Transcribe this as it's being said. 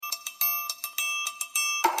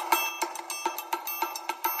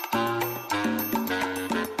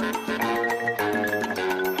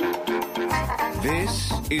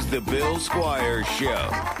This is the Bill Squire Show.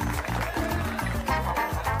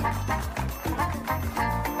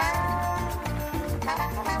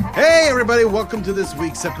 Hey, everybody. Welcome to this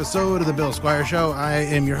week's episode of the Bill Squire Show. I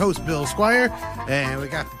am your host, Bill Squire, and we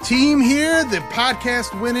got the team here, the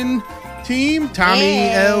podcast-winning team,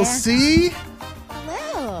 Tommi LC.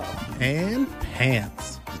 Hello. And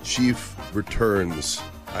Pants. The chief returns.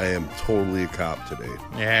 I am totally a cop today.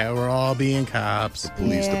 Yeah, we're all being cops.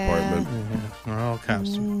 Police department. We're all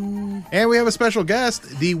cops. And we have a special guest,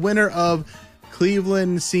 the winner of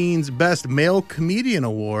Cleveland Scene's Best Male Comedian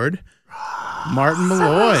Award, Martin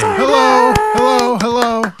Malloy.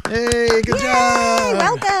 Hello. Hey, good job.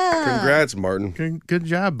 Welcome. Congrats, Martin. Good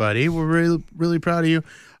job, buddy. We're really, really proud of you.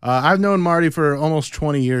 I've known Marty for almost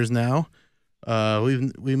 20 years now.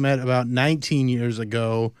 We met about 19 years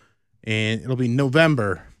ago, and it'll be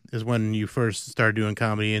November is when you first started doing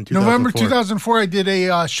comedy in 2004. November 2004, I did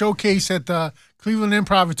a showcase at the Cleveland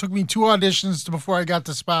Improv. It took me 2 auditions before I got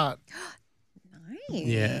the spot. Nice.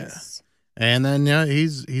 Yeah. And then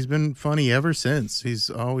he's been funny ever since. He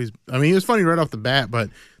was funny right off the bat, but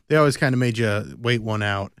they always kind of made you wait one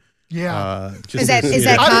out. Yeah. Is that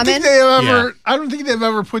common? I don't think they've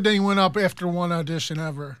ever put anyone up after one audition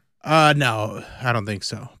ever. No, I don't think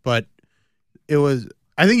so. But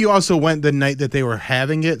I think you also went the night that they were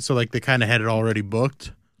having it, so like they kind of had it already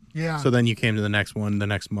booked. Yeah. So then you came to the next one the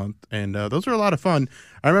next month, and those were a lot of fun.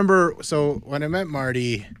 I remember, so when I met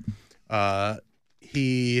Marty,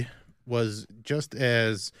 he was just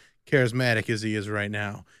as charismatic as he is right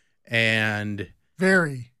now, and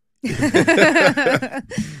very.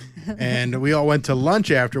 And we all went to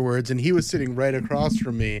lunch afterwards, and he was sitting right across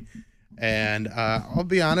from me, and I'll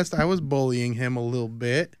be honest, I was bullying him a little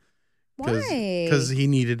bit. Why? Because he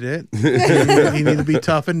needed it. He needed to be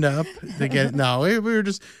toughened up to get it. No, we were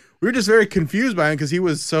just very confused by him because he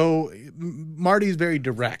was Marty's very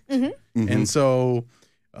direct, and so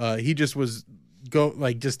he just was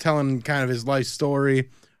just telling kind of his life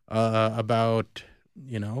story about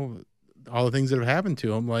all the things that have happened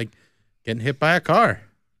to him, like getting hit by a car.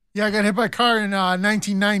 Yeah, I got hit by a car in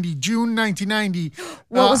 1990, June 1990.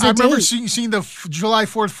 What was the I remember date? seeing the July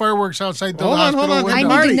 4th fireworks outside the Hold hospital on. window. I need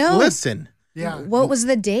Marty, to know. listen. Yeah. What was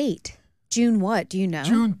the date? June what? Do you know?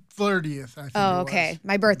 June 30th, I think. Oh, it okay. was.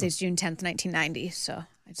 My birthday's June 10th, 1990, so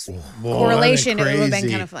it's Boy, correlation. It that would ain't have been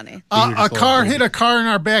crazy. kind of funny. A car hit a car in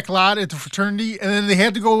our back lot at the fraternity, and then they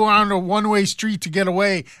had to go around a one-way street to get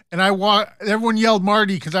away. And everyone yelled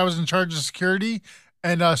Marty because I was in charge of security.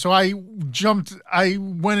 And so I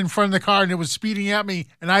went in front of the car, and it was speeding at me,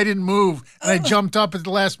 and I didn't move. And I jumped up at the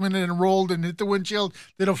last minute and rolled and hit the windshield,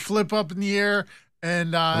 did a flip up in the air, and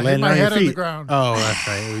hit Landed my on your head on the feet. ground. Oh, that's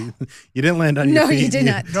right. You didn't land on your No, feet. you did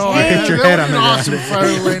not. No, I hit your head on the ground. awesome if I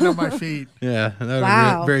would land on my feet. Yeah, that was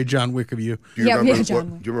Wow. very John Wick of you. Do you Yeah, remember yeah, John.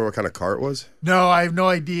 do you remember what kind of car it was? No, I have no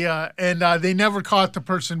idea. And they never caught the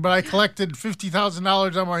person, but I collected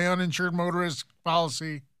 $50,000 on my uninsured motorist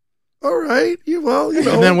policy. All right.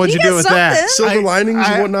 And then what'd you do with that? Silver linings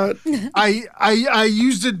and whatnot. I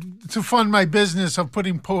used it to fund my business of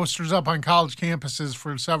putting posters up on college campuses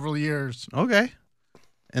for several years. Okay.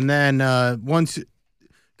 And then once,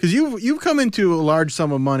 because you've come into a large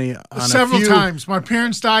sum of money on Several times. My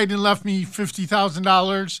parents died and left me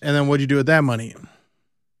 $50,000. And then what'd you do with that money?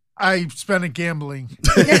 I spent it gambling.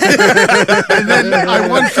 And then I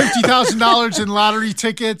won $50,000 in lottery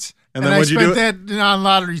tickets. And And then I what'd you do? spent that on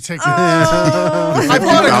lottery tickets. Oh. I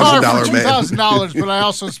bought a car $1,000 for man. $2,000, but I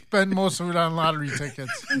also spent most of it on lottery tickets.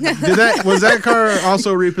 Was that car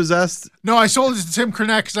also repossessed? No, I sold it to Tim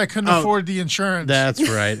Cornette because I couldn't Oh. afford the insurance. That's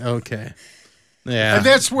right. Okay. Yeah. And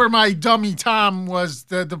that's where my dummy Tom was.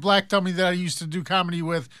 The black dummy that I used to do comedy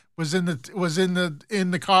with was in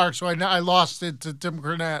the car. So I lost it to Tim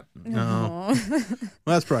Cornette. No. Well,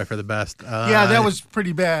 that's probably for the best. Yeah, that was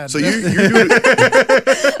pretty bad. So you're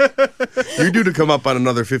due to come up on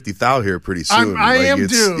another 50,000 here pretty soon. I am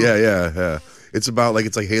due. Yeah. It's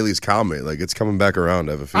like Haley's Comet. Like it's coming back around.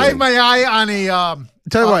 I have a I feeling. have my eye on a.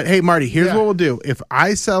 Tell you what, hey Marty, here's yeah. what we'll do. If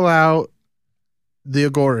I sell out the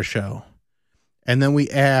Agora show, and then we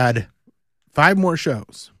add 5 more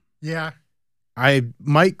shows, Yeah. I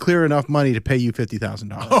might clear enough money to pay you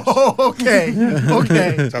 $50,000. Oh, okay.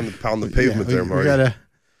 Okay. Time to pound the pavement there, Marty. We gotta.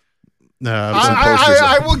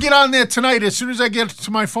 I will get on that tonight. As soon as I get to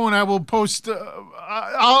my phone, I will post.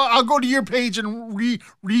 I'll go to your page and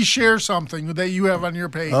reshare something that you have on your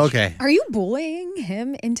page. Okay. Are you bullying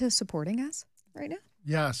him into supporting us right now?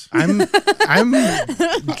 Yes. I'm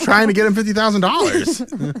trying to get him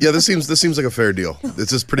 $50,000. Yeah, this seems like a fair deal.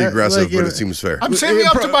 This is pretty aggressive, like, but it seems fair. I'm saving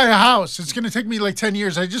up to buy a house. It's going to take me like 10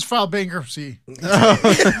 years. I just filed bankruptcy. How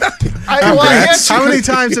many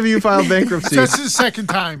times have you filed bankruptcy? That's the second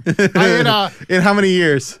time. I had, In how many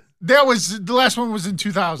years? that was the last one was in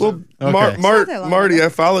 2000. Well, Okay. not that long Marty, ago. I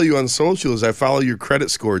follow you on socials. I follow your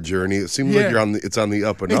credit score journey. It seems like Yeah. it's on the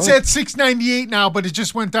up and It's up. at 698 now, but it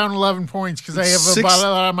just went down 11 points because I have Six- about a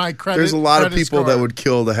lot of my credit. There's a lot of credit people score. that would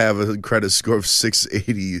kill to have a credit score of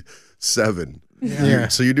 687. Yeah.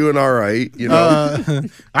 So you're doing all right, you know.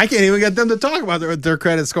 I can't even get them to talk about their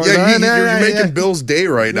credit scores. Yeah, you're Yeah. making Bill's day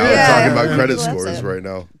right now. Yeah. Talking about Yeah. credit Well, that's scores it. right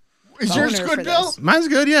now. Is yours Boner good, for Bill? this. Mine's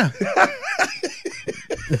good, yeah.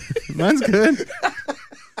 Mine's good.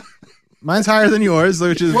 Mine's higher than yours,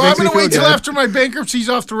 which is Well, I'm makes me going to feel wait till good. after my bankruptcy's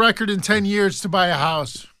off the record in 10 years to buy a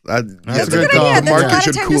house. a the, good call. idea. the That's a market lot of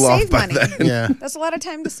should time cool to off save by money. then. Yeah. That's a lot of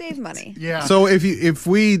time to save money. Yeah. So if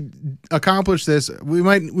we accomplish this, we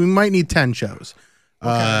might need 10 shows.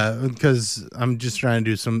 Because I'm just trying to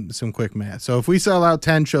do some quick math. So if we sell out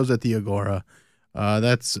 10 shows at the Agora,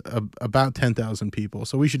 that's about 10,000 people.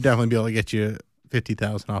 So we should definitely be able to get you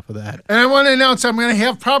 50,000 off of that. And I want to announce I'm going to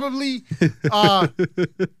have probably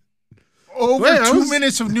over Wait, I 2 was-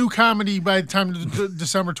 minutes of new comedy by the time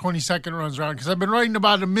December 22nd runs around because I've been writing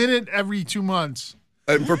about a minute every 2 months.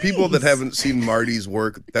 And for people that haven't seen Marty's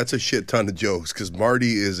work, that's a shit ton of jokes because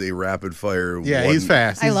Marty is a rapid fire. Yeah, he's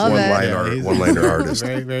fast. I He's love it. he's- One-liner artist.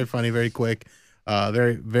 Very, very funny, very quick.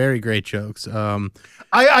 Very, very great jokes. I'm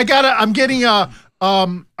getting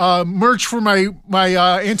merch for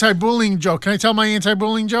my anti-bullying joke. Can I tell my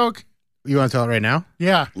anti-bullying joke? You want to tell it right now?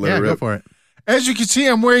 Yeah. Yeah, go for it. As you can see,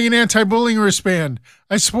 I'm wearing an anti-bullying wristband.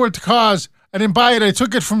 I support the cause. I didn't buy it. I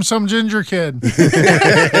took it from some ginger kid.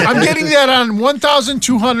 I'm getting that on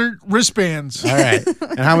 1,200 wristbands. All right.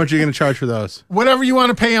 And how much are you going to charge for those? Whatever you want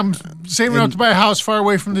to pay. I'm saving up to buy a house far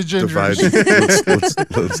away from the Divide.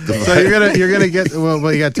 gingers. Let's divide. So you're gonna get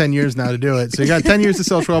well. You got 10 years now to do it. So you got 10 years to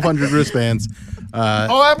sell 1,200 wristbands.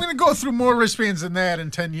 Oh, I'm going to go through more wristbands than that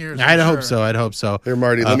in 10 years. I'd for hope sure. so. I'd hope so. Here,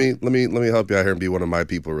 Marty, let me help you out here and be one of my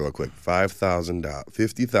people real quick. 50,000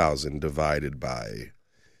 divided by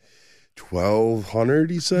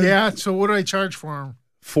 1,200. He said. Yeah. So what do I charge for them?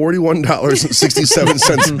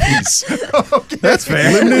 $41.67 a piece. That's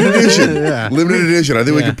fair. Limited edition. Yeah. Limited edition. I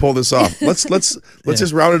think we Yeah. can pull this off. Let's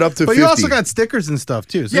just round it up to But 50. you also got stickers and stuff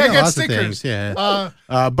too. So Yeah, you I got lots of stickers. things. Yeah.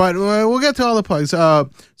 But we'll get to all the plugs. So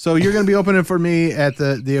you're going to be opening for me at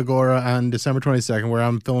the Agora on December 22nd, where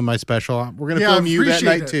I'm filming my special. We're going to Yeah, film you that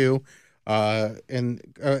appreciate night it. too. And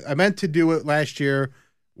I meant to do it last year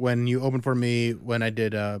when you opened for me when I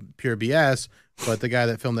did Pure BS, but the guy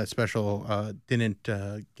that filmed that special didn't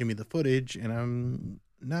give me the footage, and I'm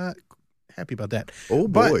not happy about that. Oh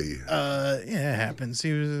But, boy. yeah, it happens.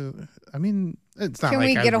 He was. I mean, it's not. Can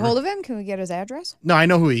like we get a hold of him? Can we get his address? No, I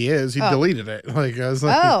know who he is. He Oh. deleted it. Like I was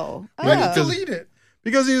like, Oh. Like, Oh. Delete it.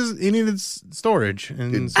 because he needed storage.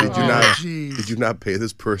 And Did so, you Oh, not? geez. Did you not pay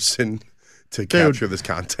this person to capture this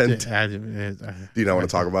content? Do you not want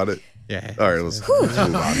to talk about it? Yeah. All right, let's move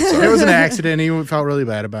on. Sorry. It was an accident. He felt really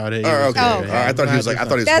bad about it. He Oh, was- okay. Oh, All okay. right, I thought he was That's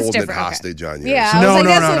holding it different, okay. hostage on you. Yeah. I was No, like, no,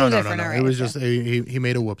 that's no, a little no, different. no, All no. right, It was okay. just he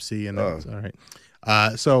made a whoopsie, and Oh. it's all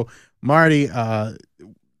right. So Marty,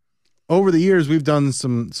 over the years we've done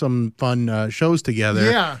some fun shows together.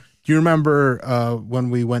 Yeah. Do you remember when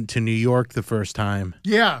we went to New York the first time?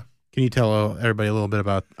 Yeah. Can you tell everybody a little bit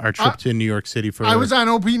about our trip to New York City? For I was on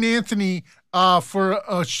Opie and Anthony for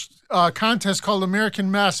a contest called American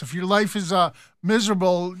Mess. If your life is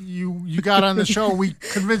miserable, you got on the show. We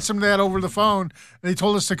convinced them that over the phone. They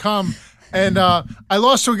told us to come. And I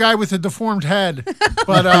lost to a guy with a deformed head.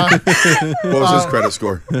 But What was his credit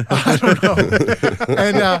score? and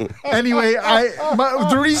anyway,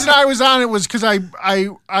 the reason I was on it was because I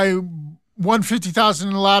won 50,000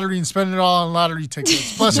 in the lottery and spent it all on lottery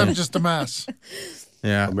tickets. Plus, I'm just a mess.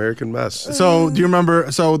 yeah. American Mess. So do you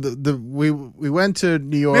remember? So we went to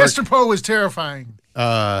New York. Master Poe was terrifying.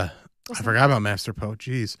 I forgot about Master Poe.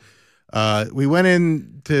 Jeez. We went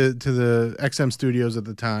in to the XM studios at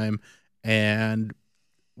the time, and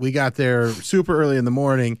we got there super early in the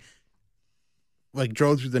morning. Like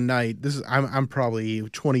drove through the night. I'm probably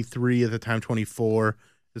 23 at the time, 24.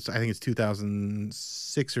 I think it's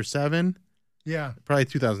 2006 or 7. Yeah. Probably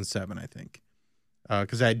 2007, I think,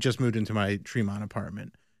 because I had just moved into my Tremont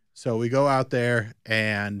apartment. So we go out there,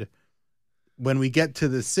 and when we get to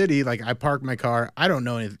the city, like I park my car. I don't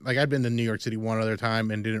know anything. Like I'd been to New York City one other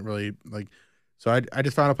time and didn't really like. So I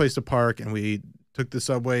just found a place to park, and we took the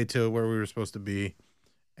subway to where we were supposed to be,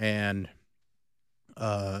 and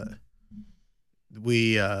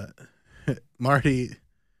we Marty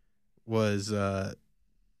was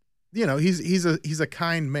he's a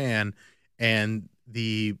kind man, and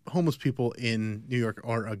the homeless people in New York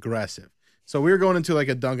are aggressive. So we were going into like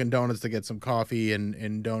a Dunkin' Donuts to get some coffee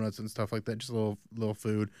and donuts and stuff like that, just a little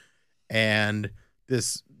food. And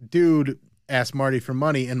this dude asked Marty for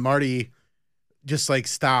money, and Marty just like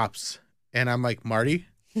stops. And I'm like, Marty,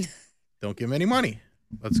 don't give him any money.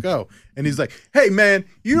 Let's go. And he's like, hey, man,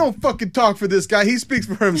 you don't fucking talk for this guy. He speaks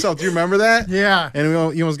for himself. Do you remember that? Yeah. And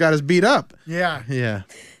he almost got us beat up. Yeah. Yeah.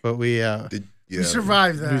 But we We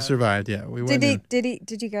survived that. We survived, yeah. We went in.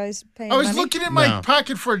 Did you guys pay him I was money? looking in my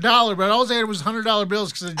pocket for $1, but all I had was $100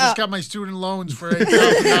 bills because I just got my student loans for $8,000.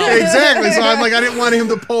 Exactly. So I'm like, I didn't want him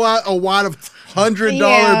to pull out a wad of $100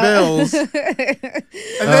 bills. And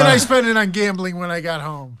then I spent it on gambling when I got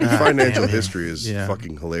home. Financial history is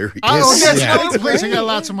fucking hilarious. Oh, that's another place I got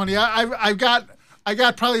lots of money. I got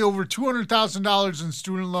probably over $200,000 in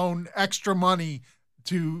student loan extra money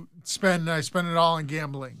to spend, and I spent it all on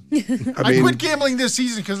gambling. I quit gambling this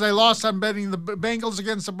season because I lost on betting the Bengals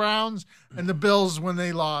against the Browns and the Bills when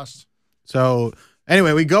they lost. So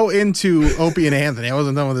anyway, we go into Opie and Anthony. I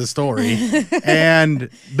wasn't done with this story. And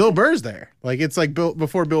Bill Burr's there. Like, it's like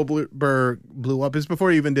before Bill Burr blew up. It's before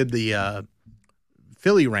he even did the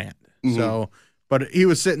Philly rant. Mm-hmm. So, but he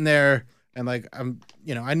was sitting there, and like,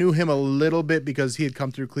 I knew him a little bit because he had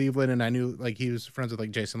come through Cleveland, and I knew like he was friends with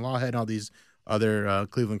like Jason Lawhead and all these other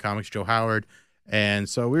Cleveland comics, Joe Howard. And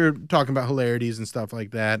so we were talking about hilarities and stuff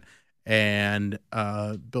like that. And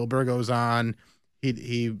Bill Burr goes on.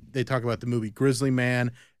 They talk about the movie Grizzly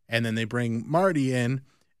Man, and then they bring Marty in,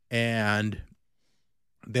 and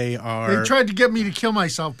they tried to get me to kill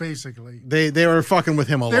myself, basically. They were fucking with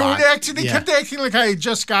him a lot. They kept acting like I had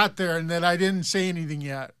just got there and that I didn't say anything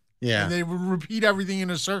yet. Yeah. And they would repeat everything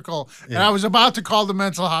in a circle. And I was about to call the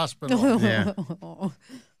mental hospital. Yeah.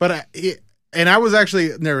 But I was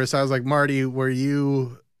actually nervous. I was like, Marty, were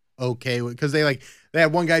you okay with, because they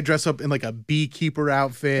had one guy dress up in like a beekeeper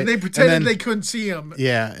outfit. And they pretended they couldn't see him.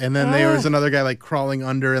 Yeah. And then there was another guy like crawling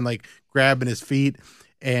under and like grabbing his feet.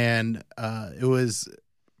 And it was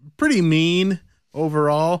pretty mean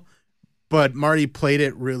overall. But Marty played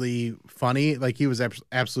it really funny. Like, he was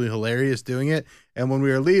absolutely hilarious doing it. And when we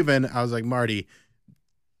were leaving, I was like, Marty,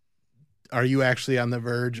 are you actually on the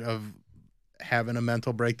verge of having a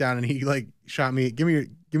mental breakdown? And he like shot me, give me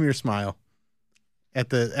your smile at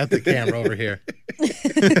the camera over here. He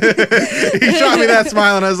shot me that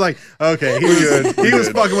smile, and I was like, okay, he was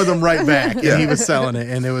fucking with him right back. And he was selling it,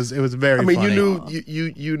 and it was very funny.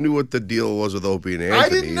 you knew what the deal was with Opie and Anthony. I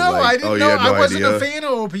didn't know. I wasn't idea? a fan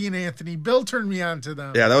of Opie and Anthony. Bill turned me on to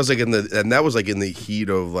them. Yeah, that was like in the heat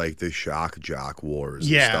of like the shock jock wars.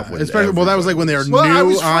 Yeah, and stuff especially that was like when they were new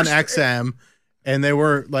on first, XM, and they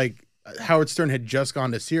were like, Howard Stern had just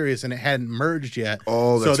gone to Sirius and it hadn't merged yet.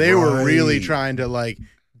 Oh, that's so they were really trying to like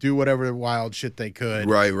do whatever wild shit they could.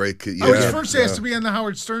 Right. Yeah, I was first asked to be on the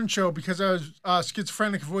Howard Stern show because I was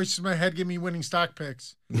schizophrenic. Voices in my head give me winning stock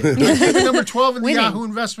picks. I picked number 12 in the Yahoo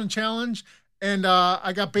Investment Challenge, and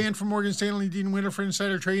I got banned from Morgan Stanley Dean Winter for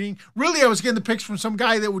insider trading. Really, I was getting the picks from some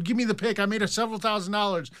guy that would give me the pick. I made several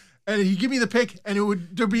 $1,000s, and he'd give me the pick, and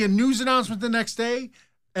there'd be a news announcement the next day.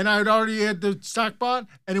 And I had already had the stock bought,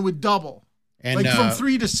 and it would double, and like from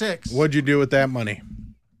 3 to 6. What'd you do with that money?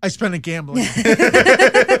 I spent it gambling.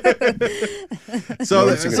 So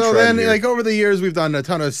then, like, over the years, we've done a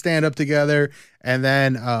ton of stand up together, and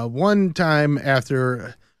then one time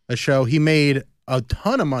after a show, he made a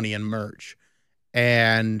ton of money in merch,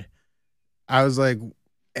 and I was like,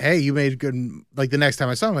 "Hey, you made good." Like the next time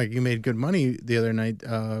I saw him, like, you made good money the other night.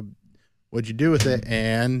 What'd you do with it?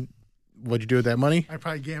 And what'd you do with that money? I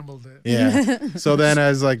probably gambled it. Yeah. So then I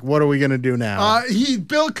was like, what are we going to do now?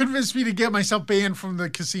 Bill convinced me to get myself banned from the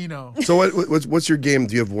casino. So what's your game?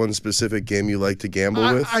 Do you have one specific game you like to gamble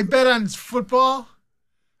with? I bet on football.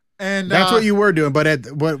 And that's what you were doing. But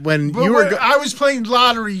I was playing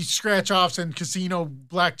lottery scratch-offs and casino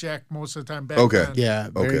blackjack most of the time back then. Yeah,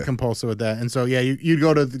 very compulsive with that. And so, yeah, you'd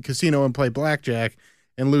go to the casino and play blackjack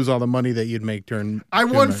and lose all the money that you'd make during. I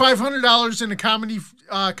won $500 in a comedy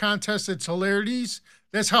contest at Hilarities.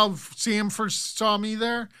 That's how Sam first saw me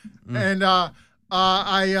there, and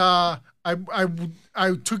I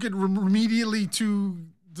took it immediately to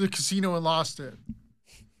the casino and lost it.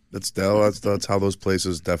 That's how those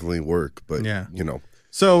places definitely work. But yeah,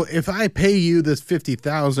 So if I pay you this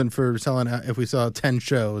 $50,000 for selling, if we sell 10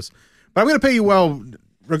 shows, but I'm going to pay you well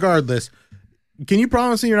regardless. Can you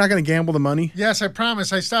promise me you're not going to gamble the money? Yes, I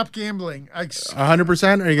promise. I stopped gambling.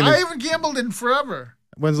 100%? Are you going? I haven't gambled in forever.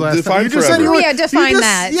 When's the last Define time? You just said forever. you Yeah, define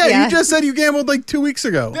that. Yeah, Yeah. you just said you gambled like 2 weeks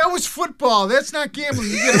ago. That was football. That's not gambling.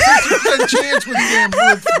 You get a 50% chance with gambling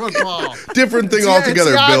with football. Different thing It's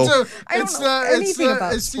altogether, the odds Bill. of- I don't it's know the- anything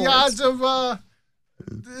about It's the sports. odds of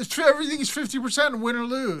everything's 50% win or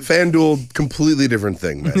lose. FanDuel, completely different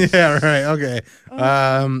thing, man. Yeah, right. Okay.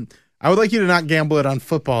 I would like you to not gamble it on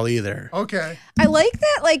football either. Okay. I like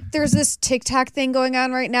that. Like, there's this TikTok thing going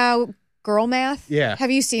on right now. Girl math. Yeah.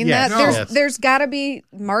 Have you seen Yes. that? No. There's Yes. there's got to be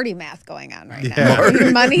Marty math going on right Yeah. now.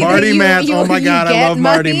 Marty- Money that Marty math. Oh my you God, I get love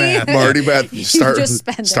Marty money. math. Marty Matt, You start just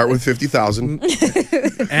spend start it. with 50,000.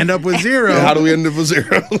 End up with zero. How do we end up with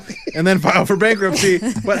zero? And then file for bankruptcy,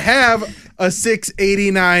 but have a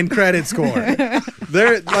 689 credit score.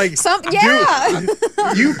 They're like,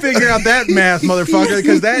 you figure out that math, motherfucker,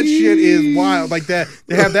 because that shit is wild. Like that,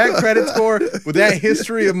 to have that credit score with that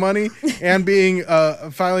history of money and being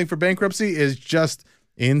filing for bankruptcy is just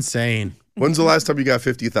insane. When's the last time you got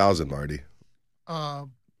 50,000, Marty? Probably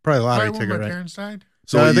a lottery Probably when ticket, my right? parents died.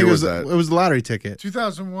 So I what think year it was was that? It was the lottery ticket.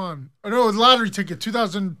 2001. Oh, no, it was lottery ticket.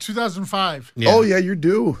 2005. Yeah. Oh yeah, you're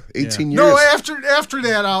due. 18 years. No, after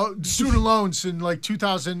that, student loans in like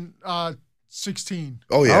 2016.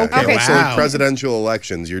 Oh yeah. Okay, So wow. presidential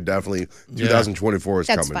elections, you're definitely 2024 is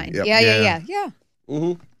That's coming. fine. Yep. Yeah.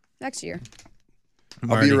 Mhm. Next year.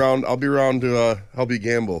 I'll be around. I'll be around to help you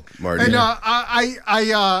gamble, Marty. And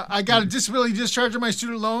I got a disability discharge of my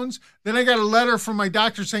student loans. Then I got a letter from my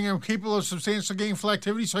doctor saying I'm capable of substantial gainful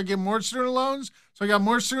activity, so I get more student loans. So I got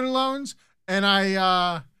more student loans, and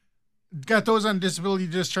I got those on disability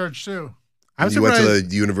discharge too. I'm you went to surprised.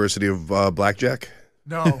 the University of Blackjack.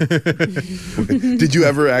 No, Did you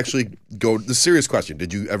ever actually go? The serious question: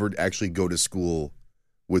 did you ever actually go to school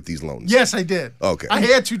with these loans? yes, I did. Okay. I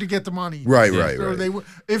had to get the money. Right. Right. So Right. they,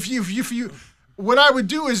 if you, what I would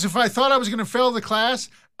do is if I thought I was going to fail the class,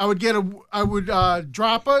 I would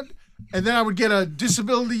drop it, and then I would get a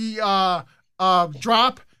disability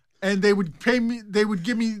drop, and they would pay me. They would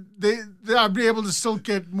give me. I'd be able to still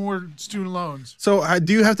get more student loans. So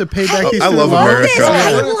do you have to pay back these I student love loans? America.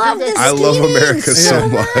 I love this. I love scheming America so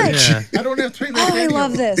much. Yeah. I don't have to pay back. Oh, I any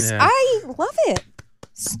love of them. this. Yeah. I love it.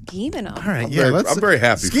 Scheming them. All right, I'm yeah, very- let's. I'm very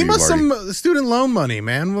happy for Scheme you, us Marty. some student loan money,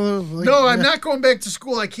 man. No, I'm not going back to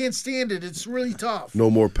school. I can't stand it. It's really tough.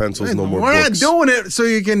 No more pencils. No more We're books. not doing it so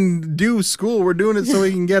you can do school. We're doing it so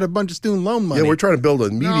we can get a bunch of student loan money. Yeah, we're trying to build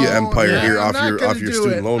a media empire here I'm off not your gonna off your do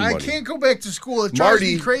student it. loan I money. can't go back to school. It drives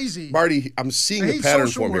me crazy. Marty, I'm seeing I a hate pattern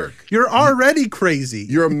social form here. work. You're already crazy.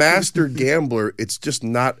 You're a master gambler. It's just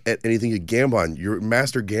not at anything you gamble on. You're a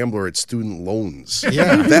master gambler at student loans.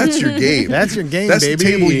 Yeah. That's your game. That's your game, That's baby.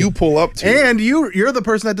 the table you pull up to. And you're the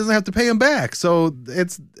person that doesn't have to pay them back. So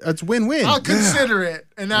it's win-win. I'll consider it,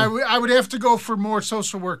 and I would have to go for more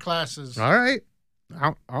social work classes. All right.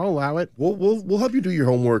 I'll allow it. We'll help you do your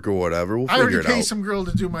homework or whatever. We'll I figure already it pay out. some girl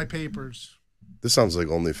to do my papers. This sounds like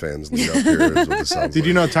OnlyFans lead up here. Is what this sounds Did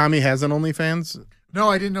you like. know Tommy has an OnlyFans? No,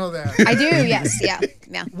 I didn't know that. I do. Yes. Yeah.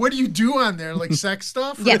 Yeah. What do you do on there? Like sex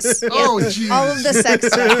stuff? Yes. Oh, yeah. geez. All of the sex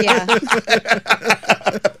stuff. Yeah.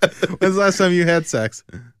 When's the last time you had sex?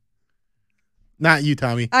 Not you,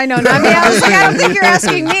 Tommy. I know. Not me. I was like, I don't think you're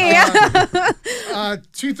asking me.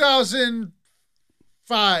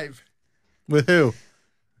 2005. With who?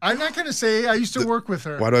 I'm not going to say. I used to work with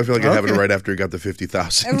her. Why do I feel like it happened Okay. right after he got the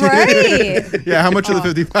 50,000? Right. Yeah, how much of the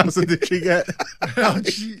 50,000 did she get? Oh,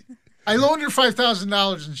 I loaned her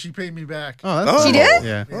 $5,000 and she paid me back. Oh, that's Oh. She did?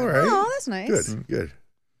 Yeah. All right. Oh, that's nice. Good.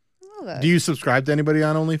 Love it. Do you subscribe to anybody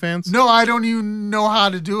on OnlyFans? No, I don't even know how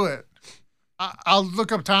to do it. I'll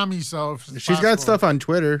look up Tommy. So if it's She's got possible. stuff on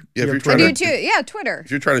Twitter. Yeah, if You you're have I trying do Twitter? too. Yeah. Twitter.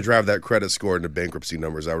 If you're trying to drive that credit score into bankruptcy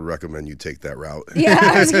numbers, I would recommend you take that route.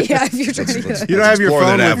 Yeah. Yeah. If you're trying to do that. You don't have your Explore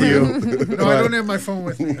phone that with you. No, I don't have my phone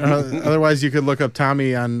with me. Otherwise, you could look up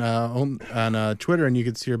Tommy on Twitter and you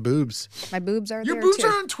could see her boobs. My boobs are Your there boobs too.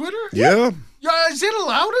 are on Twitter? Yeah. Yeah, is it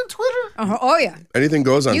allowed on Twitter? Oh yeah. Anything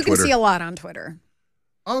goes on You Twitter. can see a lot on Twitter.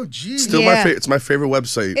 Oh, geez. Still Yeah. it's my favorite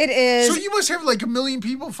website. It is. So you must have like 1 million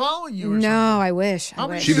people following you or no, something. I wish. How I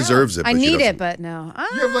many wish. She deserves it. I but she need doesn't. it, but no.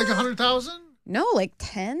 You have like 100,000? No, like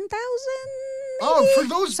 10,000. Oh, for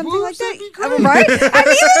those Something boobs, like that. that'd be great. Right? I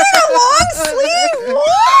mean, a long sleeve.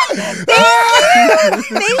 What?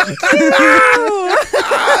 Thank you.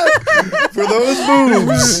 For those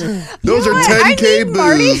boobs. Those are What? 10K I need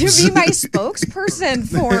Marty boobs. to be my spokesperson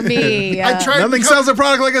for me. I tried Nothing sells a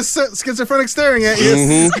product like a schizophrenic staring at you.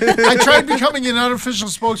 Mm-hmm. I tried becoming an unofficial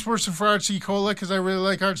spokesperson for RC Cola because I really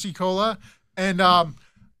like RC Cola, and I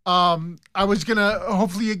was gonna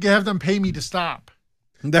hopefully have them pay me to stop.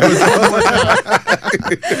 That was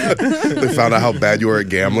They found out how bad you were at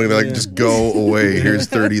gambling. They're like, just go away. Here's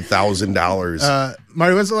 $30,000.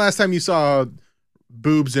 Marty, when's the last time you saw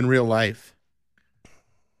boobs in real life?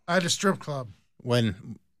 I had a strip club.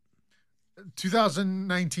 When?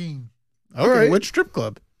 2019. Okay, right. which strip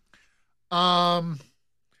club?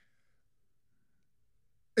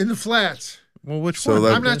 In the flats. Well, which So one?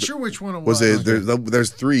 that- I'm not sure which one it was. Was it? There's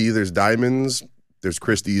three. There's Diamonds, there's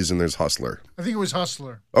Christie's, and there's Hustler. I think it was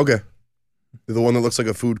Hustler. Okay. The one that looks like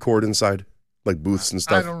a food court inside, like booths and I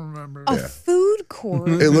stuff. don't remember. A food court.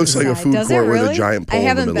 It looks like a inside. food Does it court with a really? giant pole I in the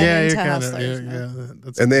haven't middle. been yeah, into you're kind of. Hustlers. Yeah,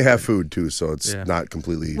 that's, And they have food too, so it's Yeah. not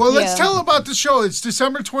completely. Well, let's Yeah. tell about the show. It's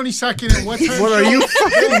December 22nd. And what time? what are you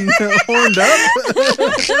fucking horned up?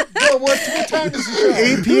 No, what time is the show?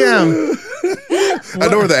 8 p.m. I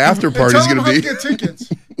know where the after And party's tell them going how to to be. get tickets.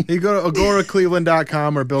 You go to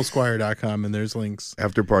agoracleveland.com or billsquire.com and there's links.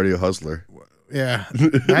 After party of Hustler. Yeah. I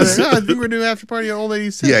don't know. I think we're doing after party at Old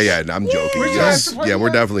 86. Yeah, and I'm joking. Where's the Yes. after party Yeah, we're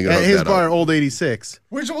at? definitely going At to his hook that bar, up. Old 86.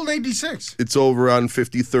 Where's Old 86? It's over on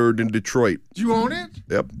 53rd in Detroit. Do you own it?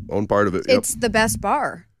 Yep, own part of it. Yep. It's the best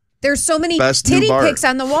bar. There's so many Best new titty bar. pics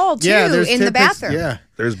on the wall too Yeah, there's in the tidbits. bathroom. Yeah.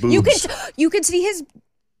 There's boobs. You can see his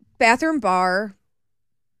bathroom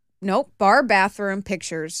bathroom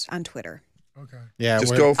pictures on Twitter. Okay. Yeah.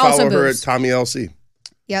 Just we're- go follow Also her boobs. at Tommy LC.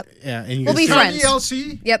 Yep. Yeah. And you We'll can be see- friends.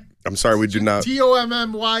 LC? Yep. I'm sorry, we do not.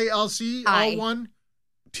 TOMMYLC, I. all one.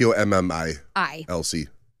 TOMMI I. LC.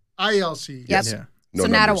 ILC. Yep. Yeah. No so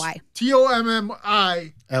not a numbers. Y.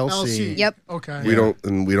 TOMMI LC. Yep. Okay. We don't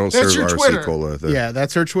That's serve your RC Twitter. Cola. Yeah,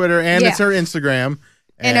 that's her Twitter and it's Yeah. her Instagram.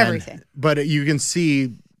 And everything. But you can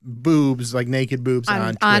see boobs, like naked boobs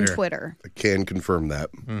on On Twitter. Twitter. I can confirm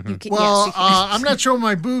that. You can, Well, yes, you can. I'm not showing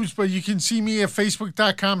my boobs, but you can see me at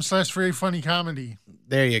facebook.com/veryfunnycomedy.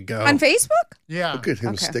 There you go. on Facebook? Yeah. Look at him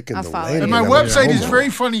Okay, sticking I'll the follow landing. And my Yeah, website yeah. is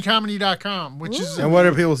veryfunnycomedy.com, which is And what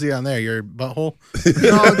do people see on there? Your butthole?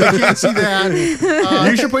 no, they can't see that.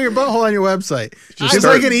 You should put your butthole on your website. It's start-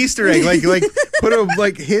 like an Easter egg. Like put a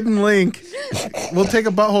hidden link. We'll take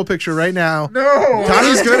a butthole picture right now. No,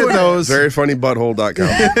 Tommy's good at those. Veryfunnybutthole.com.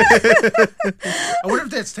 I wonder if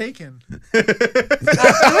that's taken.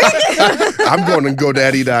 I'm going to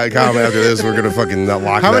GoDaddy.com after this. We're going to fucking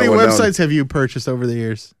lock How that many one websites have you purchased over the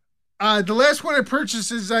years? The last one I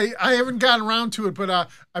purchased is I haven't gotten around to it, but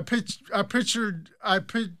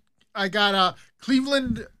I got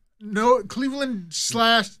Cleveland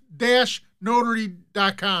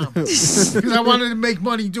 /notary.com because I wanted to make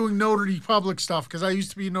money doing notary public stuff because I used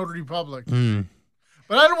to be a notary public.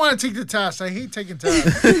 But I don't want to take the test. I hate taking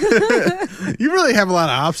tests. You really have a lot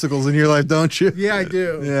of obstacles in your life, don't you? Yeah, I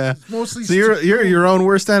do. Yeah. It's mostly So you're your own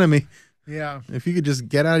worst enemy. yeah. If you could just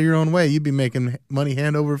get out of your own way, you'd be making money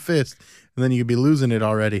hand over fist, and then you could be losing it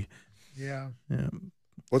already. Yeah. Yeah.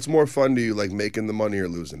 What's more fun to you, like making the money or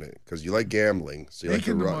losing it? Because you like gambling, so you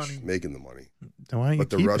Making like the the rush, money. making the money. Then why don't you But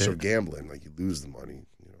the keep rush it? of gambling, like you lose the money.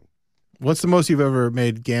 You know, What's the most you've ever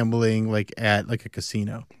made gambling at a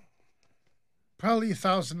casino? Probably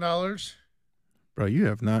 $1,000. Bro, you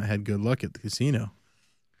have not had good luck at the casino.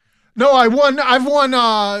 No, I've won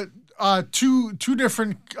two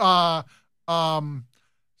different slot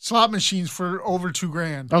machines for over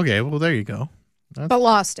 $2,000. Okay, well there you go. But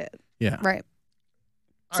lost it. Yeah. Right.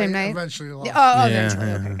 Same I night? eventually lost. Oh, Yeah, eventually.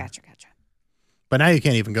 yeah, Okay, yeah. gotcha. But now you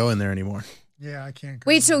can't even go in there anymore. Yeah, I can't. Go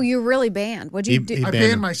Wait, so you're really banned? What'd you do? he I banned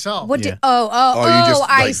banned him. myself. What Yeah. did? you just,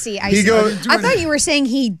 I like- see. I He see. goes- do I thought anything. you were saying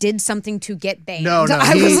he did something to get banned. No,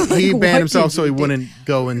 I was like, he what banned himself did so he do? wouldn't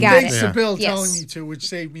go and Got Thanks it. to yeah. Bill Yes. telling me to, which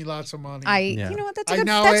saved me lots of money. Yeah. You know what? That's I a good.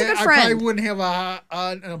 now That's a good I probably friend. wouldn't have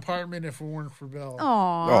an apartment if it weren't for Bill.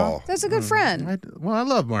 Aw, Oh. that's a good friend. I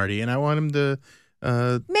love Marty, and I want him to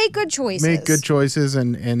Make good choices. make good choices,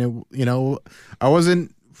 and I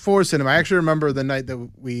wasn't forcing him. I actually remember the night that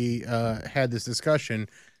we had this discussion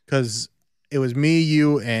because it was me,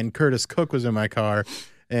 you, and Curtis Cook was in my car,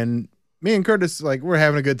 and me and Curtis we're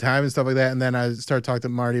having a good time and stuff like that. And then I started talking to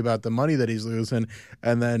Marty about the money that he's losing,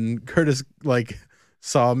 and then Curtis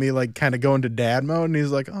saw me kind of go into dad mode, and he's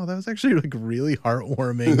like, "Oh, that was actually really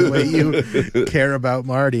heartwarming the way you care about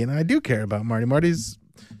Marty." And I do care about Marty. Marty's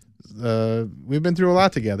we've been through a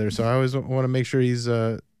lot together, so I always want to make sure he's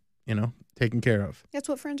taken care of. That's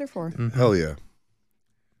what friends are for. hell yeah.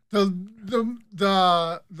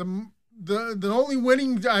 The only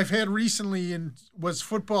winning I've had recently was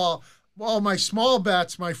football. All my small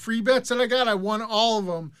bets, my free bets that I got, I won all of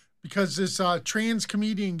them because this trans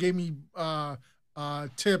comedian gave me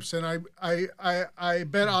tips, and I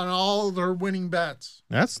bet on all of their winning bets.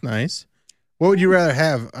 That's nice. What would you rather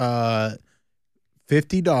have,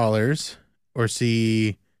 $50 or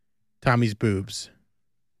see Tommy's boobs?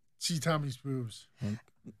 see Tommy's boobs.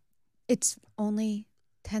 It's only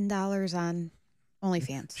 $10 on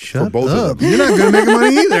OnlyFans. Shut For both up. of them. You're not going to make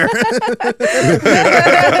money either.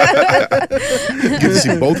 You get to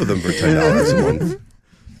see both of them for $10 a month.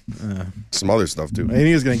 Some other stuff too. And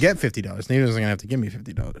he was going to get $50. And he wasn't going to have to give me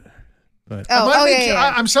 $50. But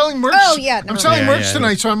I'm selling merch. Oh, yeah. I'm selling Yeah, merch yeah.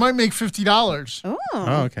 tonight, so I might make $50. oh,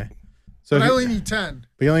 okay. So But I if you- only need 10.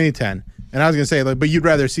 but you only need 10. And I was going to say, like, but you'd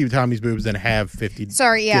rather see Tommy's boobs than have 50.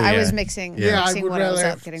 Sorry, yeah, I Yeah. was mixing, Yeah, I mixing would what I was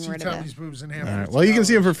rather up, getting see rid Tommy's of it. boobs and have All right. $50. Well, you can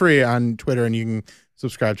see them for free on Twitter, and you can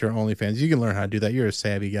subscribe to our OnlyFans. You can learn how to do that. You're a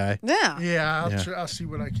savvy guy. Yeah. Yeah, Yeah. I'll see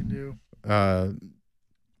what I can do. I'll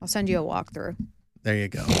send you a walkthrough. There you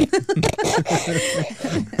go. Do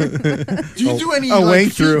you do any wank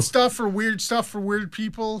like through. feed stuff or weird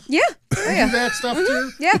people? Yeah. Oh, You yeah. do that stuff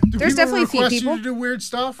too? Yeah. Do There's people definitely a few request people. you to do weird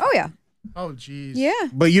stuff? Oh, yeah. Oh, jeez. Yeah.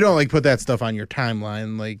 But you don't like put that stuff on your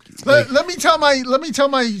timeline, like. Let me tell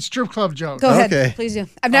my strip club joke. Go ahead. Okay. Please do.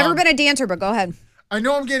 I've never been a dancer, but go ahead. I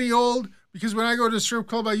know I'm getting old because when I go to a strip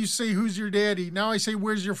club, I used to say, "Who's your daddy?" Now I say,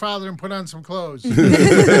 "Where's your father?" and put on some clothes.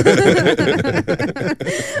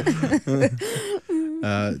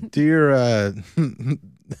 Do your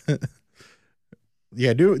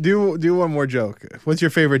yeah, do one more joke. What's your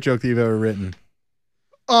favorite joke that you've ever written?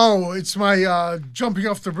 Oh, it's my jumping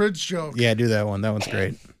off the bridge joke. Yeah, do that one. That one's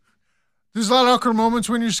great. There's a lot of awkward moments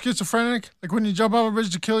when you're schizophrenic, like when you jump off a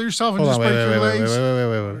bridge to kill yourself and Hold just on, break your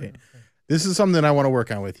legs. wait. This is something I want to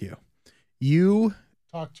work on with you. You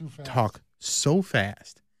Talk too fast. talk so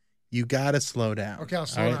fast. You gotta slow down. Okay, I'll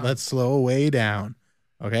slow All right, down. let's slow way down.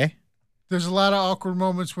 Okay. There's a lot of awkward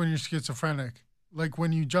moments when you're schizophrenic, like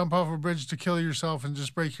when you jump off a bridge to kill yourself and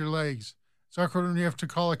just break your legs. It's awkward when you have to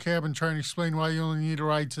call a cab and try and explain why you only need a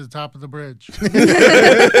ride to the top of the bridge. Doesn't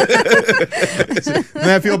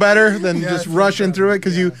that feel better than Yeah, just it feels rushing better. through it?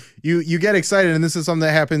 Because Yeah. you get excited, and this is something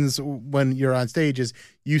that happens when you're on stage. Is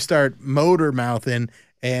you start motor mouthing,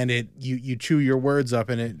 and you chew your words up,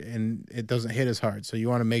 and it doesn't hit as hard. So you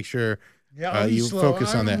want to make sure Yeah, I'll be you slow.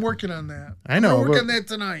 focus on that. I'm working on that. I know, I'm gonna work but- on that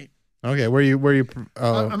tonight. Okay, where you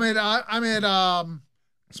I'm at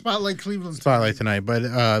Spotlight Cleveland. Spotlight tonight, but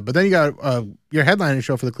then you got your headlining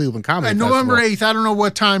show for the Cleveland Comedy And Festival. November 8th, I don't know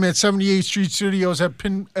what time, at 78th Street Studios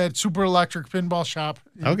at Super Electric Pinball Shop.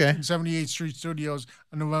 In 78th Street Studios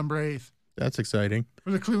on November 8th That's exciting.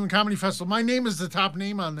 for the Cleveland Comedy Festival. My name is the top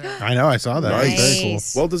name on there. I know, I saw that. Nice. That's very cool.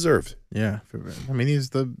 Nice. Well deserved. Yeah, I mean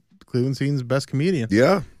he's the Cleveland scene's best comedian.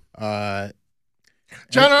 Yeah.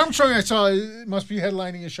 John Armstrong, I saw, must be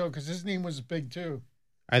headlining a show because his name was big too.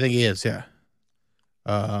 I think he is. Yeah.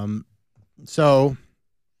 So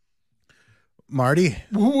Marty,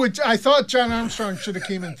 I thought John Armstrong should have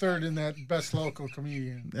came in third in that best local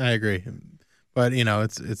comedian. I agree, but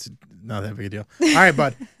it's not that big a deal. All right,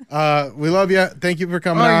 bud. We love you. Thank you for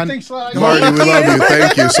coming All right, on. thanks a lot. Marty, we love you.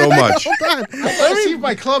 Thank you so much. I gotta see if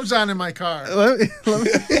my club's on in my car.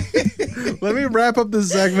 Let me wrap up this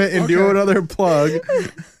segment and do Okay. another plug.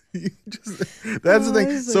 That's the thing.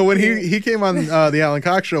 that's So so when he came on the Alan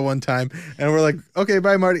Cox show one time, and we're like, okay,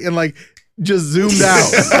 bye, Marty, and like just zoomed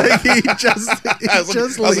out. Like he just I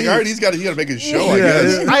was like, all leaves. right, he's got to make his show, I Yeah,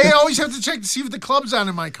 guess. yeah. I always have to check to see if the club's on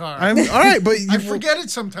in my car. I'm all right, but I forget it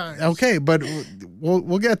sometimes. Okay, but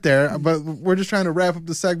we'll get there. But we're just trying to wrap up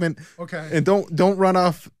the segment. Okay. And don't run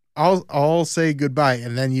off. I'll say goodbye,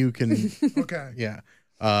 and then you can. Okay. Yeah.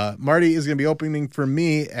 Marty is going to be opening for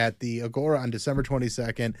me at the Agora on December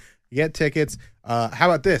 22nd. Get tickets. How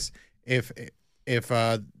about this? If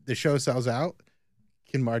the show sells out,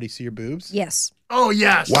 can Marty see your boobs? Yes. Oh,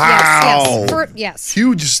 yes. Wow. Yes.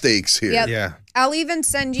 Huge stakes here. Yep. Yeah. I'll even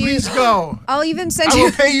send you. Please go. I'll even send I you.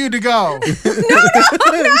 will pay you to go.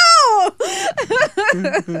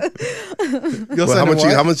 You'll Well, send him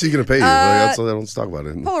what? how much are you going to pay you? That's let's talk about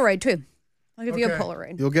it. Polaroid too. I'll give you a Okay.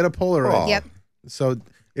 Polaroid. You'll get a Polaroid. Aw. Yep. So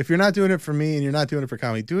if you're not doing it for me and you're not doing it for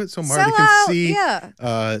comedy, do it so Marty Sell can out, see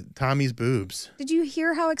yeah. Tommy's boobs. Did you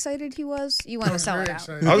hear how excited he was? You want to was sell very it out.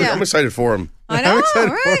 excited. Yeah. I'm excited for him. I know. I'm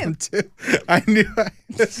excited right. for him too. I knew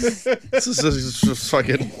This is just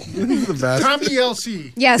fucking this is the best. Tommy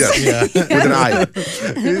LC. Yes. Yeah. with an eye.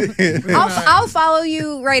 I'll follow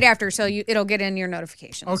you right after, so it'll get in your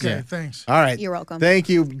notifications. Okay, Yeah. thanks. All right. You're welcome. Thank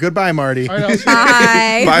you. Goodbye, Marty. All right, I'll see you.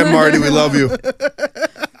 Bye. Bye, Marty. We love you.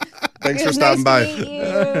 Thanks It for was stopping nice by.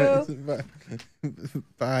 to meet you.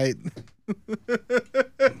 Bye.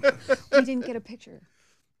 We didn't get a picture.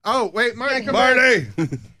 Oh, wait, Marty. Come Marty.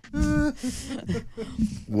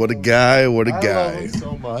 What a guy. What a I love guy. him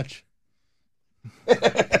so much.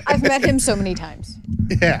 I've met him so many times.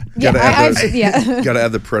 Yeah. Yeah, Gotta add yeah. Got to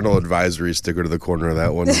add the parental advisory sticker to the corner of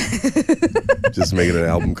that one. Just make it an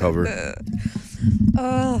album cover.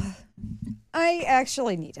 I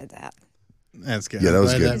actually needed that. That's good. Yeah, that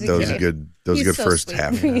was But, good. That was a good. That was a He's good so first sweet.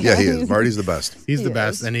 half. Yeah, he is. Marty's the best. He's the He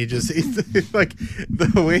best, is. and he's like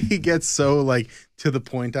the way he gets so like to the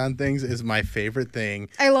point on things is my favorite thing.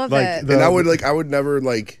 I love Like, it. And I would never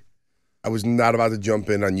like. I was not about to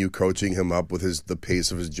jump in on you coaching him up with the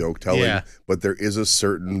pace of his joke telling, Yeah. but there is a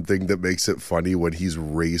certain thing that makes it funny when he's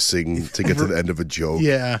racing to get to the end of a joke.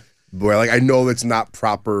 Yeah, Where like I know that's not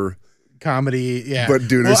proper, comedy. Yeah, but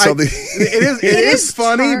dude, there's something. It is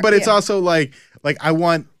funny, but it's yeah. also like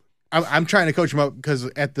I'm trying to coach him up because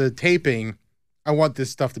at the taping, I want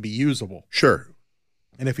this stuff to be usable. Sure.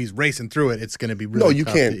 And if he's racing through it, it's going to be really No, you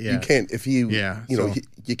tough can't. to- yeah. You can't. If he, Yeah, you know, so-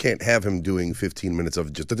 you can't have him doing 15 minutes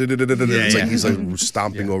of just. It's yeah. like he's like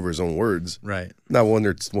stomping over his own words. Right. Not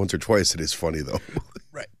once or twice. It is funny though.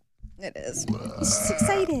 It is. It's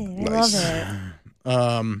exciting. Nice. I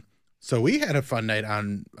love it. So we had a fun night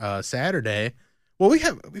on Saturday. Well, we've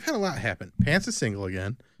had a lot happen. Pants is single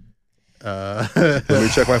again. Let me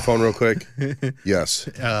check my phone real quick. Yes.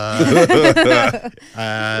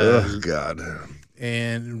 Oh God.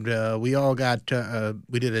 And we all got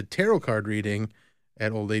we did a tarot card reading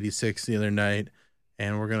at Old 86 the other night,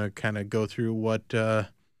 and we're gonna kind of go through what the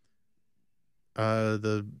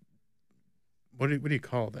what do you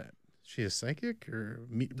call that? Is she a psychic or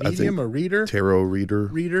medium or reader? Tarot reader.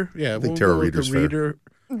 Reader, yeah. think tarot reader's fair. reader.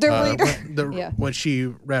 The reader. Yeah. What she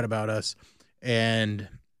read about us, and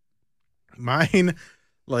mine.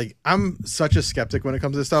 Like, I'm such a skeptic when it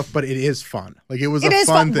comes to stuff, but it is fun. Like, it was It a is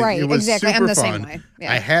fun fun, thing. right, It was exactly. I'm super the same fun. way.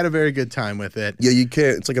 Yeah. I had a very good time with it. Yeah, you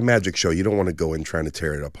can't. It's like a magic show. You don't want to go in trying to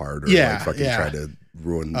tear it apart or Yeah, like fucking yeah. try to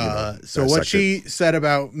ruin. So what she said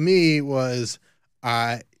about me was,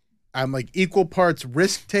 I'm like equal parts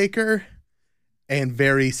risk taker and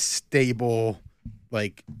very stable,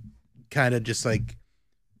 like kind of just like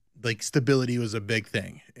stability was a big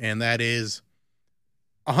thing, and that is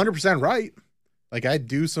 100% right. Like, I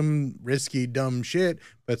do some risky, dumb shit,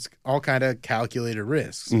 but it's all kind of calculated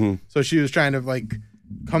risks. Mhm. So she was trying to like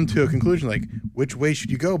come to a conclusion, like, which way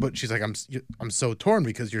should you go? But she's like, I'm so torn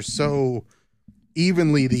because you're so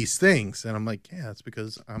evenly these things. And I'm like, yeah, it's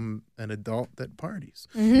because I'm an adult that parties.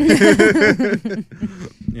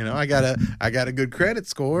 You know, I got a good credit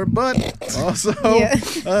score, but also Yeah.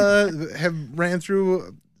 have ran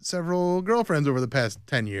through several girlfriends over the past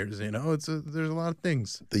 10 years. You know, there's a lot of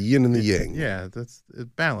things. The yin and the yang. Yeah, that's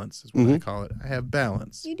balance is what I call it. I have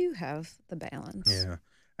balance. You do have the balance. Yeah.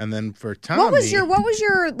 And then for Tommy, What was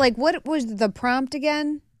your like? What was the prompt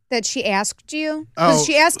again that she asked you? Because Oh.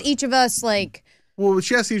 she asked each of us like. well,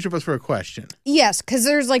 she asked each of us for a question. Yes, because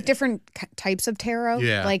there's like different types of tarot.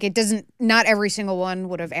 Yeah. Like it doesn't. Not every single one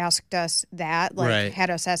would have asked us that. Like Right. had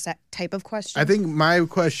us ask that type of question. I think my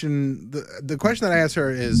question, the question that I asked her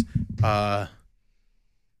is,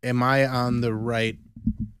 am I on the right?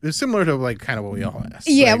 It's similar to like kind of what we all asked.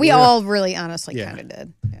 Yeah, Like, we we're- all really honestly Yeah. kind of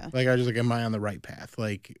did. Yeah. Like, I was just like, am I on the right path?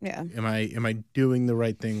 Like, Yeah. am I doing the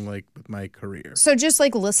right thing like with my career? So just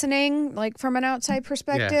like listening, like from an outside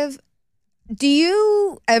perspective, do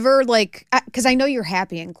you ever like? Because I know you're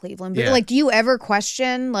happy in Cleveland, but Yeah. like, do you ever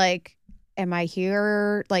question like? Am I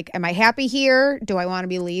here? Like, am I happy here? Do I want to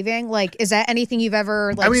be leaving? Like, is that anything you've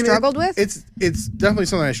ever like struggled with? It's definitely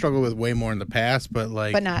something I struggled with way more in the past, but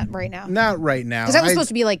like, But not right now. not right now. Because that was I- supposed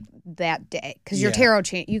to be like that day. Because your Yeah. tarot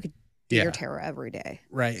change, you could do Yeah. your tarot every day.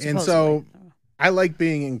 right, and so supposedly. I like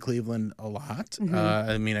being in Cleveland a lot. Mhm.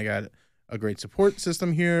 I mean, I got a great support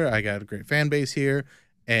system here. I got a great fan base here,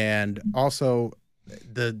 and also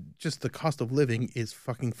the cost of living is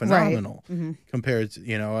fucking phenomenal Mhm. compared to,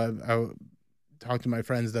 you know, I talk to my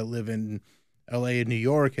friends that live in LA and New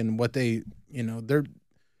York, and what they, you know,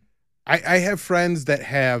 I have friends that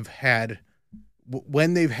have had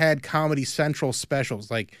when they've had Comedy Central specials,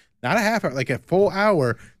 like not a half hour, like a full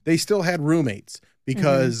hour, they still had roommates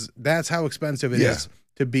because that's how expensive it is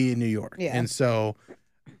to be in New York. Yeah. And so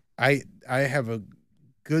I have a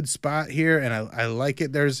good spot here, and I like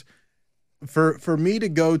it. There's for me to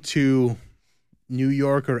go to New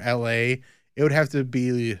York or LA, it would have to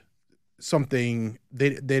be something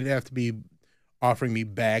they'd have to be offering me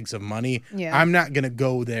bags of money. Yeah. I'm not gonna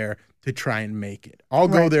go there to try and make it. I'll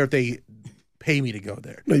go Right. there if they pay me to go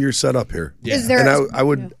there. No, you're set up here. Yeah. Is there? And a- I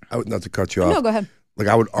would not to cut you off. no, go ahead. Like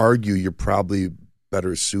I would argue you're probably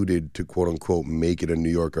better suited to quote unquote make it in New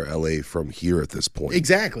York or LA from here at this point.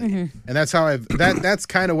 Exactly. Mm-hmm. And that's how that's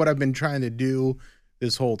kind of what I've been trying to do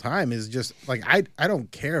this whole time, is just like I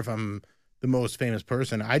don't care if I'm the most famous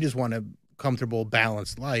person. I just want a comfortable,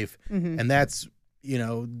 balanced life. Mm-hmm. And that's, you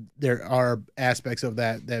know, there are aspects of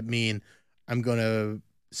that mean I'm going to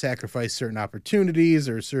sacrifice certain opportunities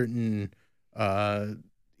or certain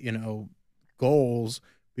you know, goals,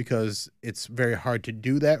 because it's very hard to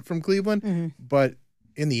do that from Cleveland. But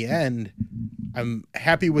in the end, I'm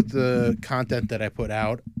happy with the content that I put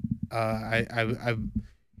out. I've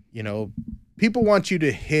you know, people want you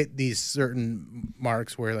to hit these certain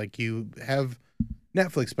marks where like you have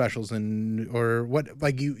Netflix specials or what,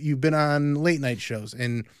 like you've been on late night shows,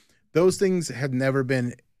 and those things have never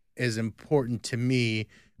been as important to me,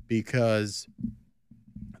 because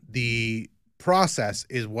the process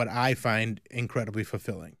is what I find incredibly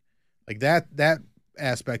fulfilling. Like that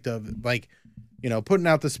aspect of, like, you know, putting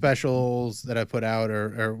out the specials that I put out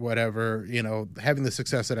or whatever, you know, having the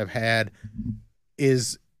success that I've had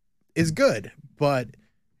is good. But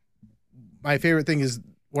my favorite thing is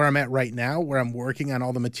where I'm at right now, where I'm working on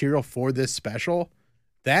all the material for this special.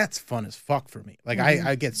 That's fun as fuck for me. Like